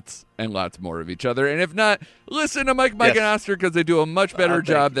see lots and lots more of each other. And if not, listen to Mike, and Oscar, because they do a much better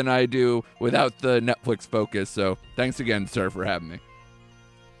job than I do without the Netflix focus. So thanks again, sir, for having me.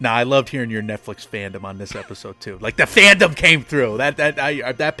 Now, I loved hearing your Netflix fandom on this episode too. Like the fandom came through.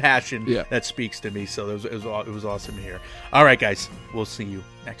 That passion that speaks to me. So it was awesome to hear. All right, guys, we'll see you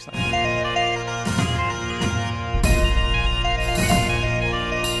next time.